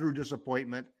 fought through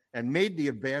disappointment, and made the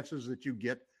advances that you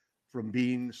get from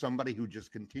being somebody who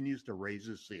just continues to raise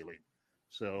his ceiling.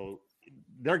 So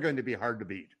they're going to be hard to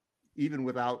beat, even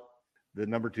without the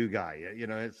number 2 guy,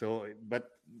 So, but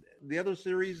the other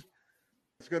series,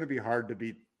 it's going to be hard to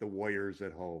beat the Warriors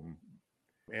at home,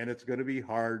 and it's going to be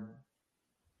hard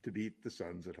to beat the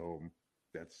Suns at home.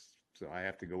 So I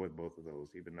have to go with both of those,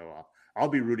 even though I'll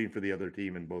be rooting for the other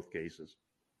team in both cases.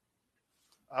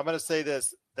 I'm going to say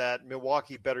this, that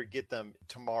Milwaukee better get them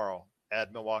tomorrow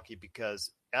at Milwaukee,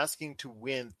 because asking to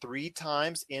win 3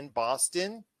 times in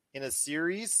Boston in a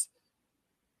series,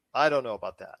 I don't know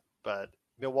about that. But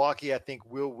Milwaukee, I think,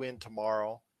 will win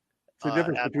tomorrow. It's the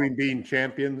difference between being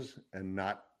champions and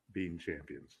not being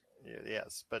champions.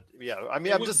 Yes, but I'm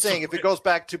just saying, if it goes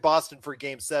back to Boston for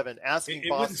Game 7, asking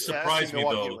Boston, wouldn't surprise me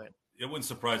Milwaukee though. win. It wouldn't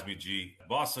surprise me, G.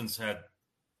 Boston's had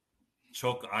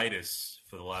choke-itis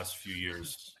for the last few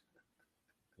years.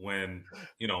 When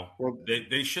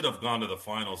they should have gone to the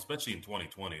finals, especially in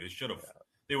 2020. They should have.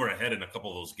 They were ahead in a couple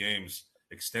of those games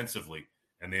extensively,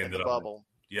 and they ended up bubble.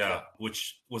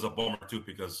 Which was a bummer too,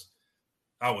 because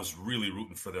I was really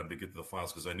rooting for them to get to the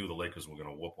finals because I knew the Lakers were going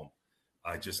to whoop them.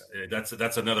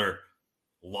 That's another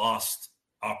lost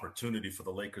opportunity for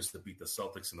the Lakers to beat the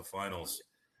Celtics in the finals.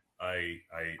 I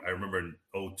remember in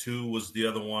 2002 was the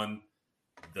other one,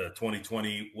 the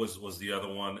 2020 was the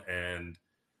other one, and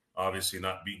obviously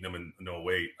not beating them in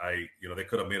 2008. They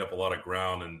could have made up a lot of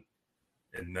ground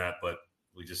in that, but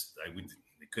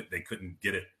they couldn't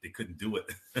get it. They couldn't do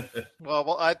it.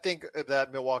 Well, I think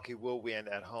that Milwaukee will win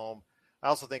at home. I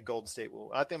also think Golden State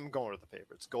will. I think I'm going with the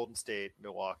favorites: Golden State,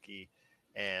 Milwaukee,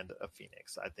 and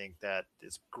Phoenix. I think that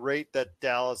it's great that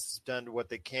Dallas has done what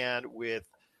they can with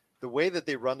the way that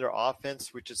they run their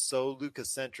offense, which is so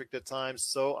Luka-centric at times,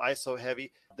 so ISO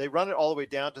heavy. They run it all the way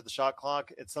down to the shot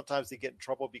clock, and sometimes they get in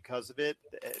trouble because of it.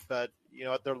 But,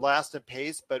 they're last in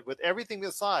pace. But with everything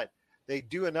aside, they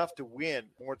do enough to win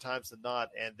more times than not,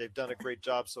 and they've done a great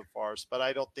job so far. But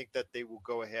I don't think that they will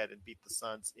go ahead and beat the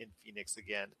Suns in Phoenix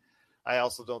again. I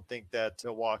also don't think that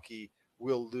Milwaukee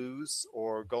will lose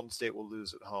or Golden State will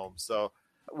lose at home. So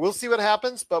we'll see what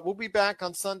happens, but we'll be back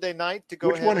on Sunday night to go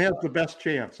Which ahead. one has the best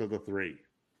chance of the 3?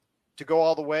 To go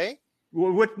all the way?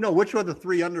 Well, which are the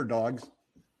 3 underdogs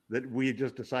that we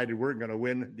just decided weren't going to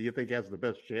win do you think has the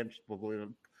best chance of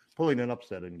pulling an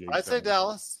upset in Game 7? I say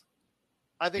Dallas.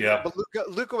 I think, but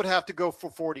Luka would have to go for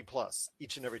 40 plus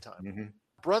each and every time. Mm-hmm.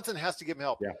 Brunson has to give him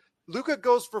help. Yeah. Luka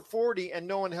goes for 40 and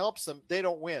no one helps him. They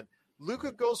don't win.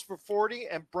 Luka goes for 40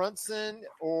 and Brunson,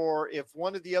 or if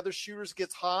one of the other shooters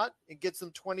gets hot and gets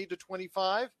them 20 to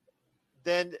 25,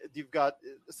 then you've got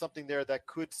something there that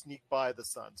could sneak by the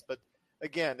Suns. But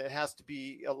again, it has to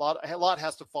be a lot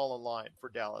has to fall in line for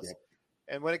Dallas. Yep.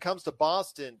 And when it comes to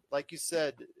Boston, like you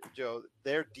said, Joe,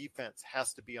 their defense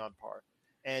has to be on par.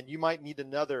 And you might need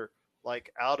another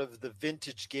like out of the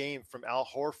vintage game from Al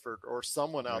Horford or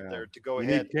someone out there to go you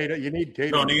ahead. You need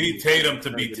Tatum. No, you need Tatum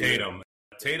to beat Tatum.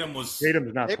 Tatum's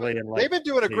not playing like they've been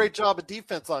doing a great job of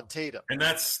defense on Tatum. And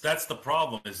that's the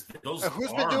problem is those who's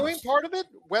arms. been doing part of it?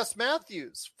 Wes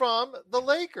Matthews from the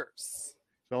Lakers.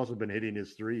 He's also been hitting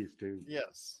his threes too.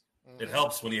 Yes. It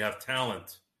helps when you have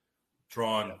talent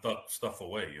drawing stuff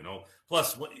away, you know.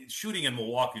 Plus, shooting in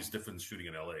Milwaukee is different than shooting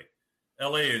in LA.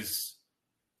 LA is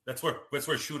that's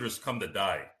where shooters come to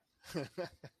die.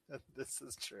 This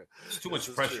is true. There's too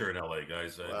much pressure in LA,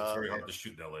 guys. It's very hard to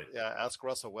shoot in LA. Yeah, ask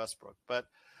Russell Westbrook. But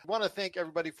I want to thank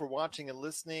everybody for watching and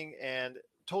listening, and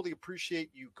totally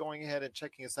appreciate you going ahead and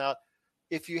checking us out.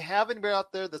 If you have anybody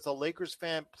out there that's a Lakers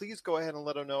fan, please go ahead and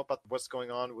let them know about what's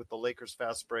going on with the Lakers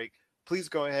Fast Break. Please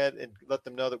go ahead and let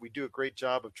them know that we do a great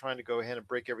job of trying to go ahead and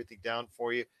break everything down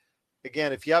for you.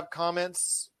 Again, if you have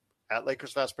comments, at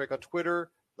Lakers Fast Break on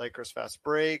Twitter, Lakers Fast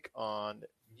Break on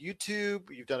YouTube.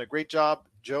 You've done a great job.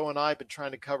 Joe and I have been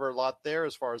trying to cover a lot there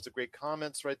as far as the great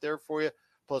comments right there for you.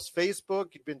 Plus Facebook,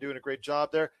 you've been doing a great job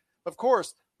there. Of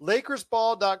course,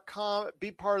 LakersBall.com.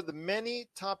 Be part of the many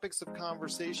topics of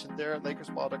conversation there at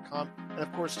LakersBall.com. And,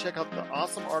 of course, check out the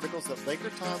awesome articles that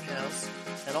Laker Tom has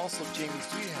and also Jamie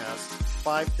Street has,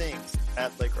 5 things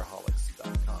at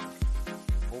Lakerholics.com.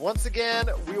 Well, once again,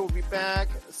 we will be back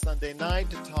Sunday night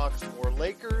to talk some more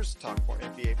Lakers, talk more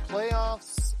NBA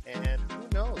playoffs, and who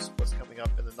knows what's coming up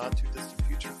in the not-too-distant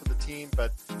future for the team.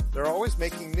 But they're always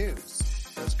making news.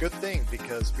 And it's a good thing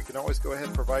because we can always go ahead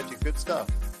and provide you good stuff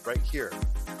right here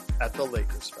at the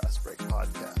Lakers Fast Break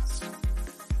Podcast.